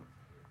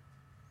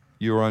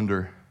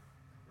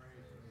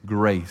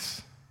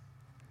grace.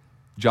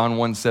 John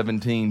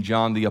 1:17,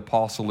 John the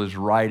apostle is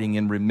writing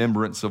in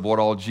remembrance of what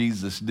all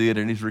Jesus did,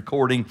 and he's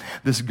recording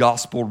this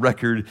gospel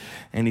record,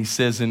 and he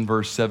says in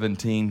verse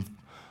 17,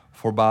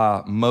 for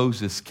by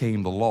Moses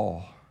came the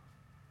law,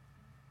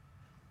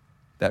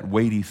 that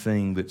weighty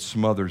thing that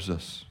smothers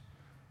us.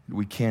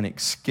 We can't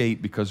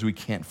escape because we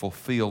can't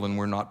fulfill, and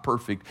we're not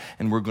perfect,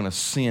 and we're going to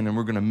sin, and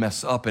we're going to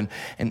mess up. And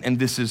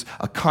this is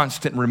a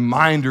constant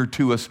reminder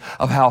to us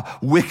of how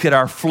wicked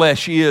our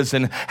flesh is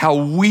and how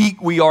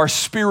weak we are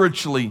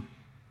spiritually.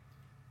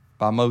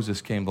 By Moses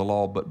came the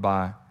law, but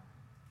by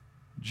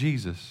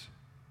Jesus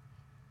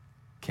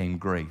came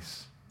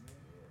grace.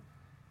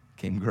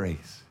 Came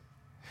grace.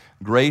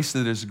 Grace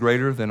that is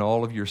greater than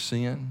all of your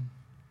sin.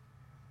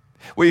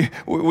 We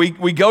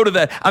go to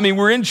that. I mean,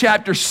 we're in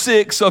chapter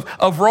 6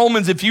 of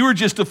Romans. If you were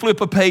just to flip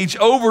a page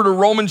over to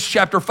Romans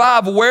chapter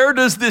 5, where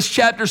does this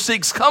chapter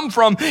 6 come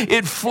from?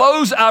 It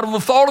flows out of the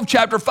thought of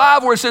chapter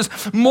 5 where it says,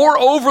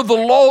 moreover, the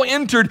law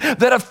entered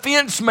that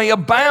offense may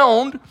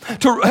abound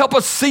to help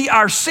us see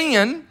our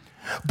sin.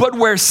 But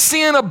where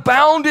sin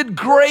abounded,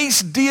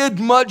 grace did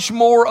much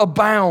more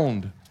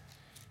abound.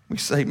 We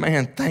say,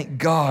 man, thank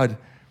God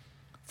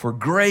for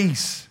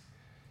grace.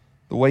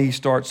 The way he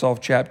starts off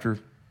chapter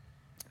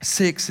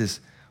 6 is,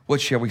 what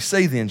shall we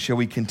say then? Shall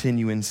we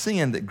continue in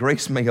sin that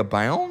grace may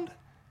abound?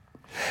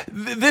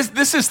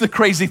 This is the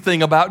crazy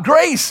thing about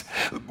grace.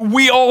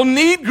 We all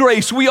need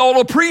grace. We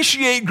all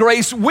appreciate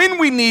grace when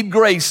we need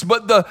grace.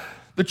 But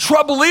the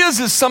trouble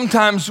is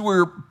sometimes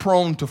we're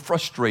prone to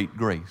frustrate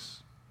grace.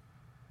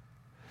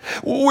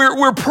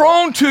 We're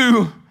prone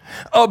to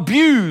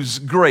abuse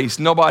grace.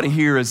 Nobody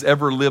here has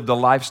ever lived a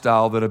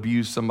lifestyle that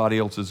abused somebody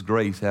else's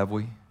grace, have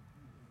we?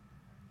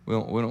 We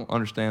don't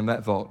understand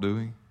that thought, do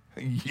we?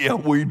 Yeah,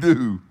 we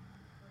do.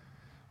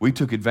 We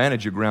took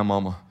advantage of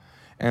grandmama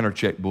and her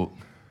checkbook,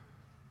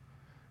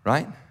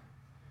 right?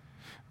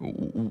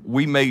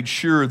 We made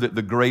sure that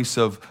the grace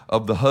of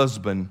the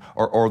husband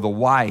or the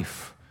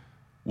wife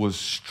was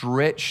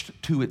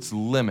stretched to its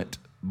limit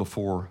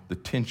before the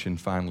tension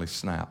finally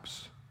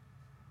snaps.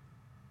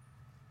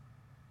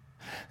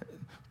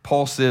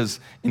 Paul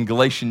says in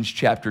Galatians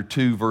chapter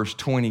 2, verse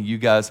 20, you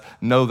guys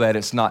know that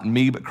it's not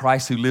me, but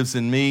Christ who lives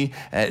in me.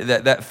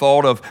 That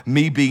thought of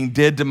me being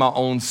dead to my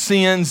own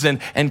sins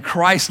and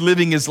Christ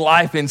living his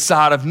life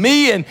inside of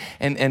me.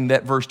 And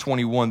that verse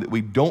 21 that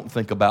we don't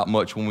think about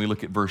much when we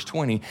look at verse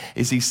 20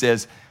 is he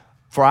says,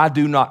 therefore I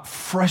do not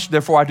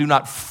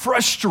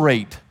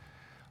frustrate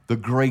the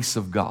grace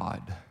of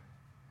God.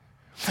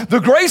 The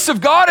grace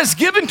of God is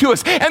given to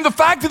us. And the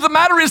fact of the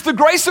matter is the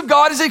grace of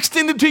God is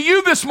extended to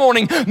you this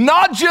morning.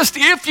 Not just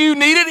if you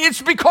need it,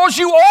 it's because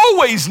you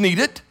always need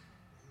it.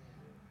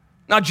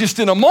 Not just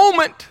in a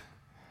moment.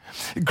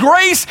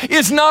 Grace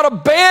is not a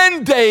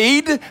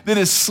Band-Aid that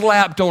is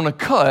slapped on a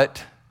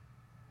cut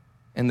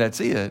and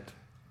that's it.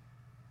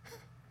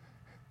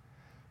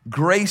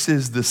 Grace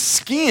is the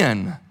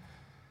skin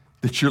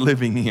that you're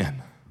living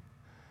in.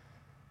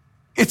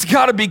 It's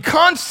got to be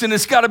constant.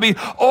 It's got to be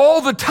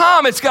all the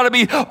time. It's got to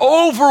be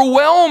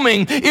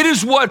overwhelming. It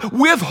is what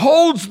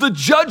withholds the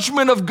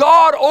judgment of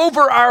God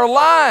over our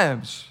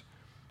lives.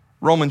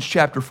 Romans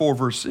chapter 4,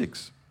 verse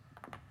 6.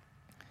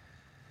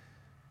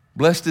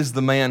 Blessed is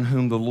the man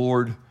whom the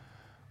Lord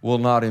will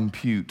not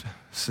impute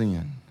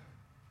sin.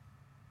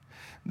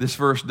 This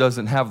verse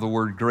doesn't have the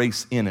word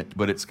grace in it,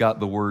 but it's got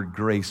the word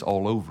grace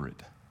all over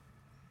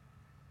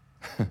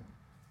it.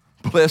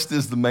 Blessed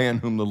is the man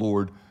whom the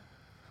Lord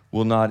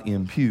will not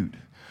impute.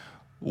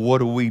 What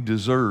do we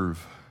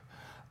deserve?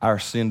 Our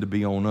sin to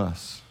be on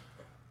us.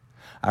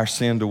 Our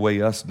sin to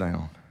weigh us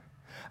down.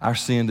 Our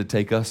sin to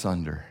take us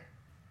under.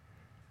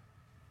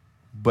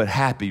 But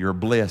happy or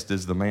blessed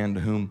is the man to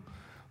whom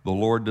the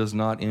Lord does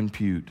not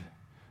impute,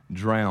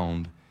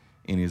 drowned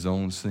in his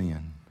own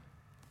sin.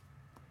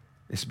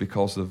 It's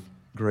because of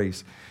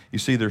grace. You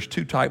see, there's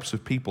two types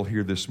of people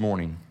here this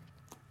morning.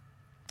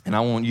 And I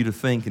want you to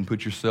think and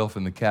put yourself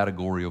in the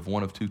category of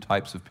one of two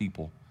types of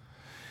people.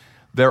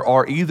 There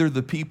are either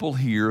the people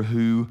here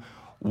who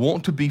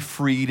want to be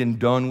freed and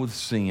done with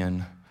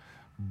sin,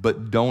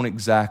 but don't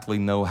exactly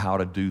know how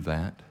to do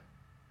that.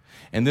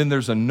 And then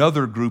there's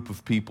another group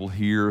of people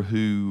here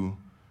who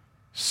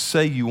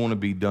say you want to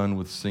be done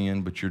with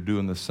sin, but you're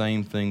doing the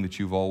same thing that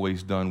you've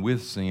always done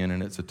with sin,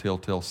 and it's a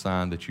telltale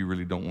sign that you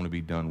really don't want to be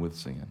done with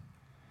sin.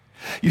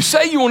 You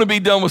say you want to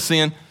be done with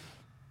sin,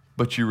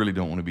 but you really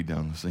don't want to be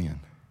done with sin.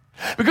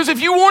 Because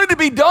if you wanted to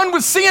be done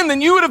with sin, then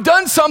you would have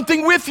done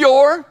something with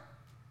your...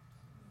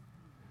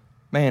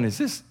 Man, is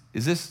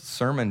this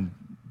sermon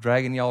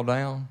dragging y'all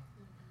down?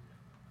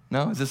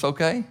 No? Is this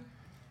okay?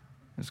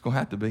 It's going to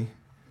have to be,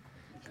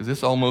 because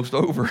it's almost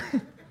over.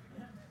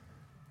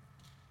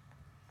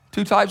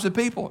 Two types of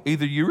people.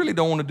 Either you really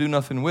don't want to do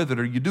nothing with it,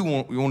 or you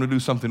want to do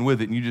something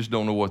with it and you just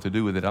don't know what to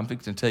do with it. I'm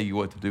fixing to tell you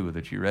what to do with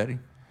it. You ready?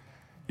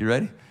 You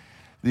ready?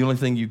 The only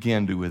thing you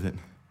can do with it,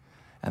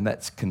 and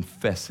that's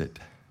confess it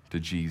to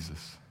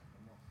Jesus.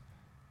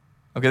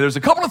 Okay, there's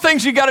a couple of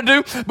things you got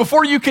to do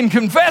before you can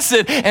confess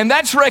it, and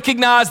that's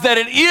recognize that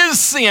it is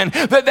sin,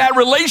 that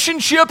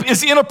relationship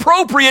is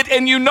inappropriate,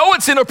 and you know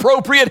it's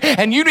inappropriate,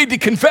 and you need to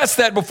confess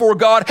that before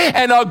God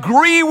and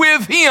agree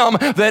with Him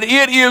that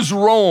it is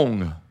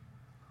wrong.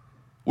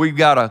 We've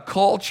got a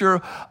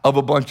culture of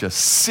a bunch of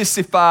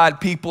sissified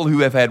people who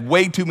have had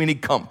way too many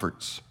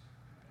comforts.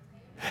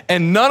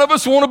 And none of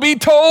us want to be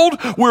told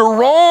we're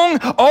wrong.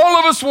 All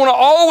of us want to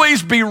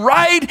always be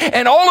right.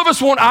 And all of us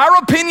want our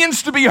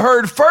opinions to be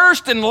heard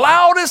first and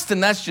loudest.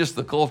 And that's just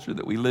the culture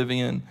that we live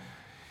in.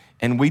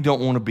 And we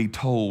don't want to be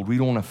told. We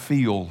don't want to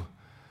feel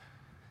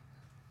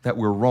that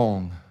we're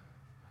wrong.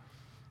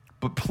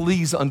 But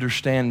please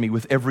understand me,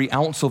 with every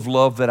ounce of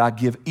love that I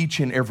give each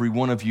and every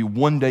one of you,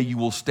 one day you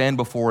will stand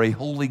before a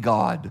holy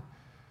God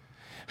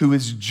who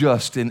is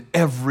just in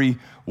every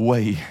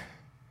way.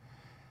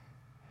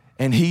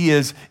 And He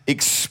is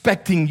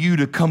expecting you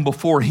to come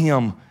before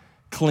Him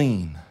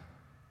clean.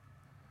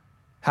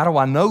 How do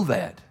I know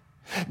that?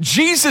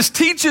 Jesus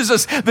teaches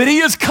us that He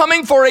is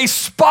coming for a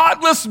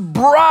spotless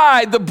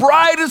bride. The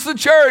bride is the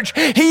church.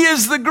 He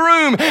is the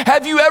groom.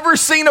 Have you ever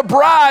seen a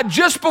bride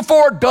just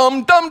before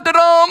dum, dum, da,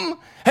 dum?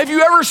 Have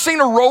you ever seen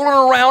her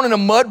rolling around in a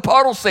mud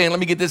puddle saying, let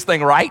me get this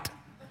thing right?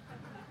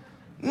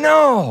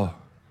 No.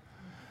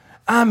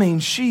 I mean,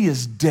 she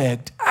is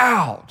decked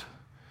out.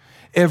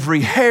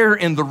 Every hair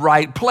in the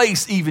right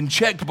place, even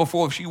checked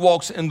before she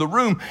walks in the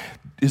room.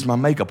 Is my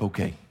makeup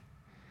okay?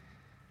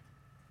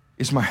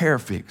 Is my hair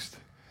fixed?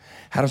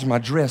 How does my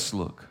dress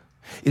look?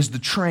 Is the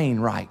train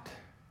right?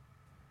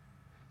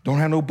 Don't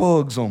have no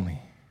bugs on me,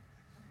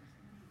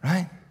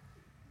 right?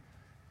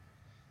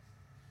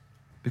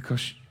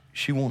 Because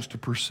she wants to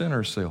present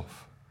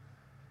herself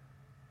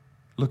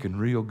looking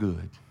real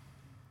good.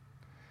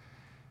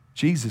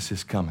 Jesus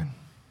is coming.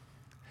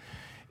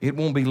 It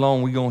won't be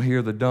long, we're going to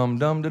hear the dum,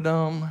 dum, da,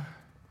 dum,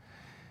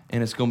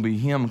 and it's going to be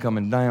Him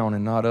coming down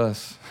and not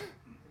us.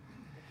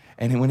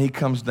 And when He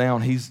comes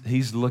down,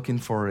 He's looking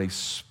for a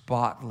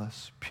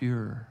spotless,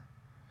 pure,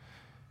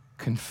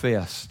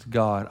 confessed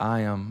God.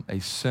 I am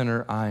a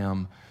sinner. I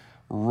am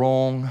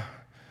wrong.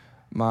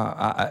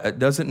 It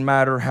doesn't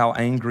matter how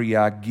angry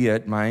I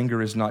get. My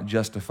anger is not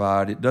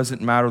justified. It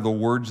doesn't matter the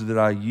words that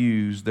I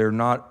use. They're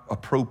not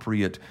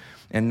appropriate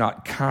and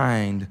not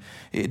kind.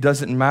 It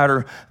doesn't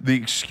matter the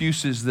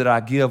excuses that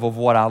I give of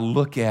what I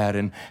look at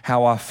and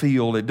how I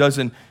feel. It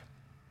doesn't.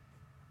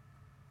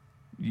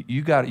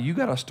 You got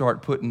to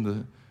start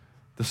putting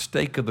the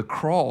stake of the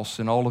cross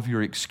in all of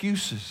your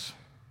excuses,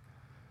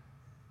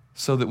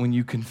 so that when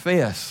you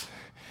confess,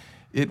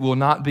 it will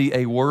not be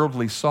a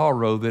worldly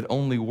sorrow that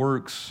only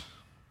works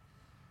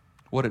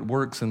what it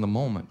works in the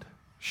moment,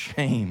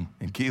 shame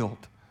and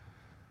guilt.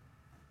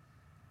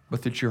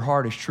 But that your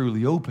heart is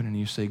truly open and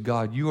you say,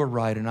 God, you are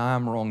right and I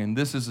am wrong and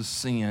this is a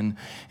sin,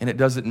 and it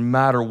doesn't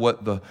matter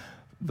what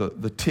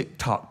the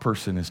TikTok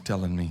person is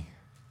telling me.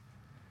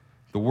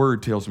 The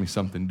Word tells me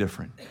something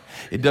different.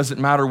 It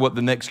doesn't matter what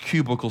the next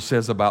cubicle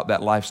says about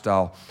that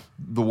lifestyle.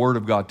 The Word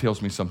of God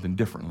tells me something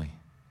differently.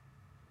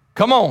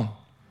 Come on.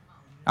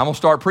 I'm going to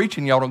start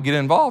preaching. Y'all don't get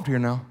involved here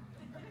now.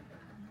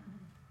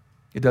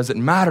 It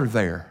doesn't matter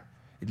there.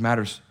 It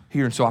matters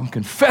here. And so I'm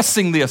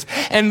confessing this.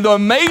 And the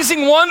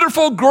amazing,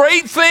 wonderful,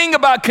 great thing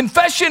about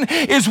confession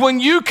is when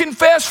you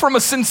confess from a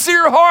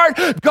sincere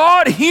heart,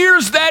 God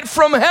hears that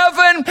from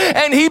heaven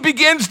and He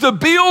begins to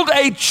build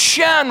a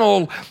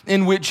channel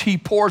in which He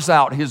pours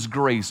out His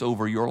grace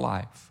over your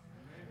life.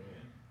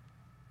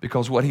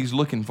 Because what He's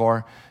looking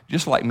for,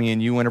 just like me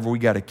and you, whenever we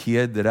got a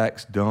kid that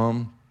acts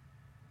dumb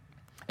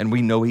and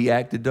we know he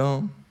acted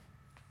dumb.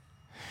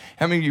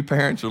 How many of you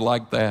parents are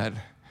like that?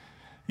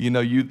 You know,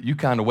 you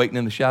kind of waiting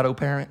in the shadow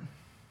parent.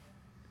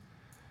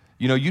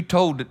 You know, you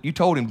told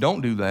him,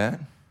 don't do that.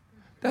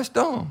 That's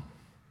dumb.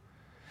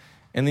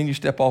 And then you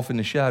step off in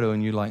the shadow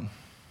and you're like,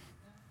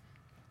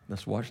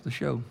 let's watch the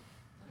show.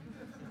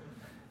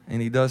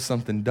 And he does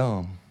something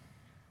dumb.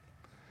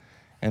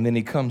 And then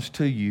he comes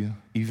to you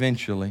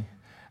eventually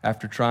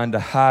after trying to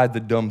hide the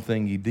dumb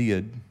thing he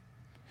did,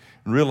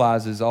 and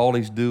realizes all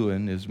he's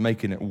doing is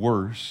making it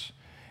worse.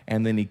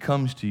 And then he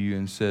comes to you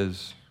and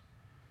says,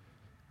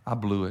 I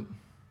blew it.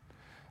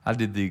 I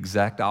did the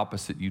exact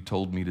opposite you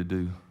told me to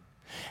do.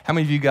 How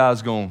many of you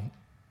guys going to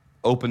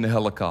open the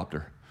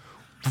helicopter?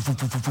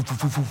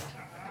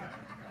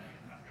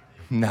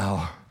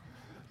 No.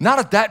 Not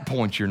at that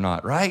point you're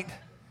not, right?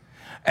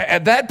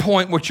 At that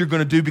point, what you're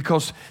going to do,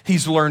 because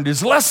he's learned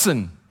his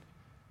lesson,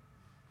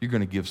 you're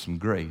going to give some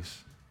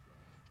grace.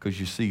 Because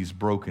you see he's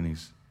broken,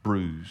 he's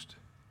bruised.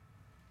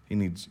 He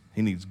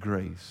needs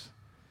grace.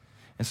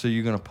 And so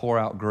you're going to pour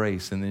out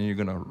grace, and then you're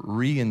going to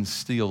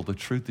reinstill the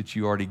truth that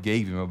you already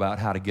gave him about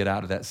how to get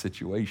out of that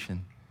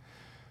situation.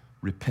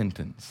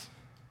 Repentance,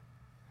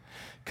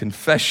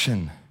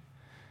 confession,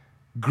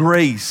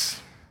 grace,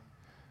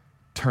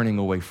 turning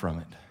away from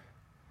it.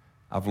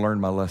 I've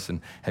learned my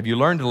lesson. Have you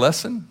learned a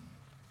lesson?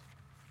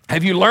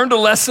 Have you learned a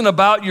lesson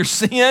about your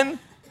sin?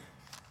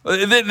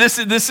 This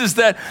is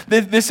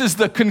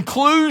the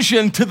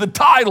conclusion to the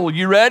title.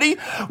 You ready?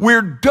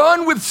 We're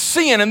done with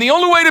sin, and the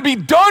only way to be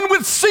done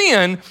with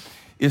sin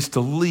is to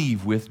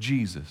leave with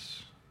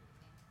Jesus.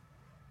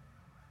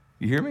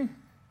 You hear me?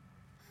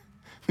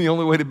 The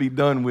only way to be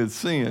done with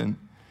sin.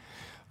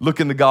 Look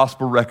in the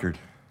gospel record.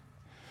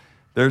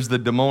 There's the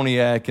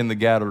demoniac in the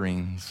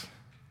Gadarenes.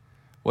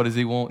 What does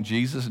he want?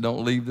 Jesus,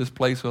 don't leave this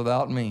place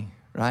without me,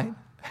 right?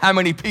 How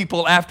many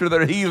people after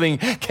their healing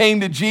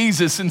came to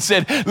Jesus and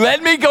said,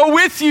 let me go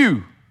with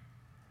you?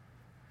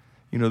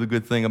 You know, the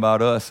good thing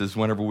about us is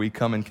whenever we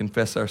come and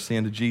confess our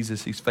sin to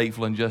Jesus, he's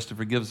faithful and just to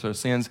forgive us our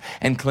sins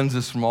and cleanse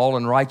us from all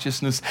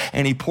unrighteousness.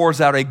 And he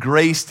pours out a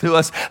grace to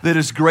us that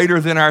is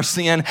greater than our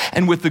sin.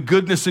 And with the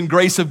goodness and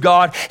grace of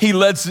God, he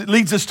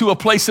leads us to a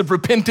place of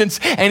repentance.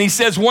 And he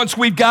says, once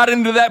we've got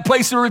into that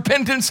place of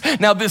repentance,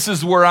 now this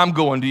is where I'm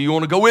going. Do you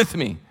want to go with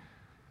me?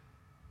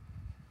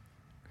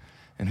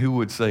 And who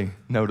would say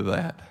no to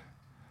that?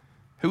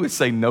 Who would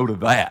say no to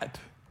that?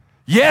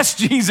 Yes,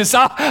 Jesus,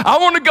 I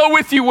want to go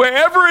with you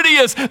wherever it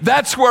is.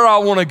 That's where I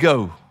want to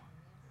go.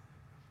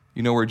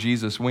 You know where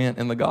Jesus went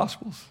in the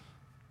Gospels?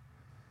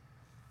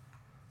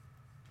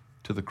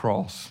 To the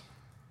cross,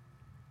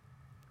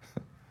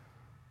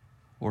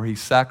 where he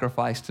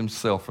sacrificed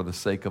himself for the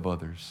sake of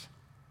others.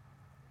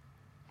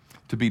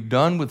 To be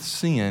done with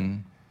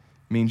sin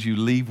means you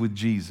leave with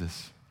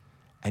Jesus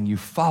and you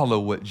follow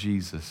what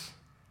Jesus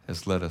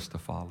has led us to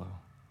follow.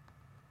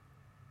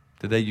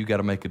 Today you got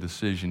to make a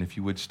decision. If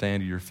you would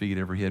stand to your feet,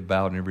 every head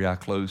bowed and every eye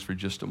closed for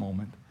just a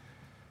moment.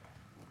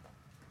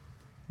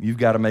 You've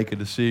got to make a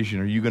decision.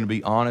 Are you going to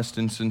be honest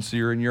and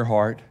sincere in your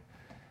heart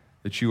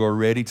that you are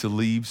ready to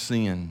leave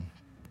sin?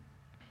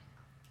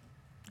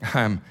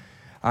 I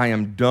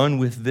am done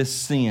with this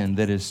sin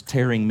that is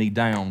tearing me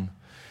down.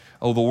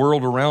 Oh, the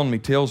world around me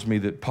tells me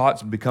that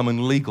pot's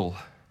becoming legal.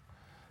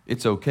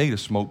 It's okay to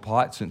smoke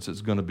pot since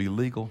it's going to be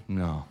legal.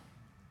 No.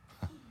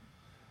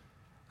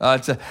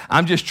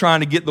 I'm just trying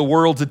to get the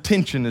world's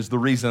attention is the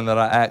reason that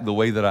I act the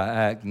way that I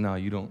act. No,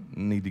 you don't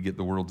need to get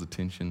the world's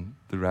attention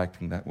through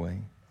acting that way.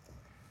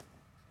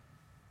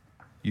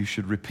 You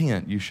should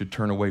repent. You should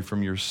turn away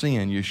from your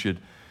sin. You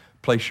should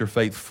place your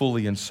faith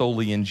fully and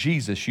solely in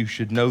Jesus. You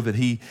should know that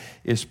he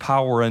is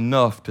power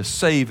enough to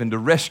save and to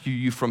rescue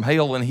you from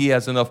hell, and he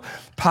has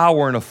enough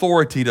power and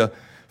authority to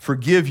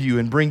forgive you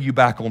and bring you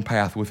back on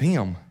path with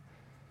him.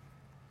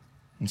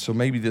 And so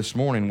maybe this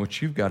morning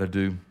what you've got to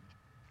do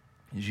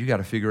is you got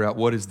to figure out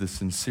what is the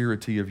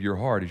sincerity of your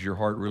heart. Is your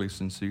heart really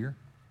sincere?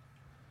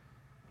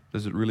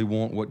 Does it really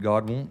want what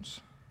God wants?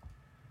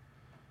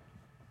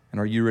 And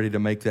are you ready to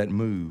make that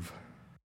move?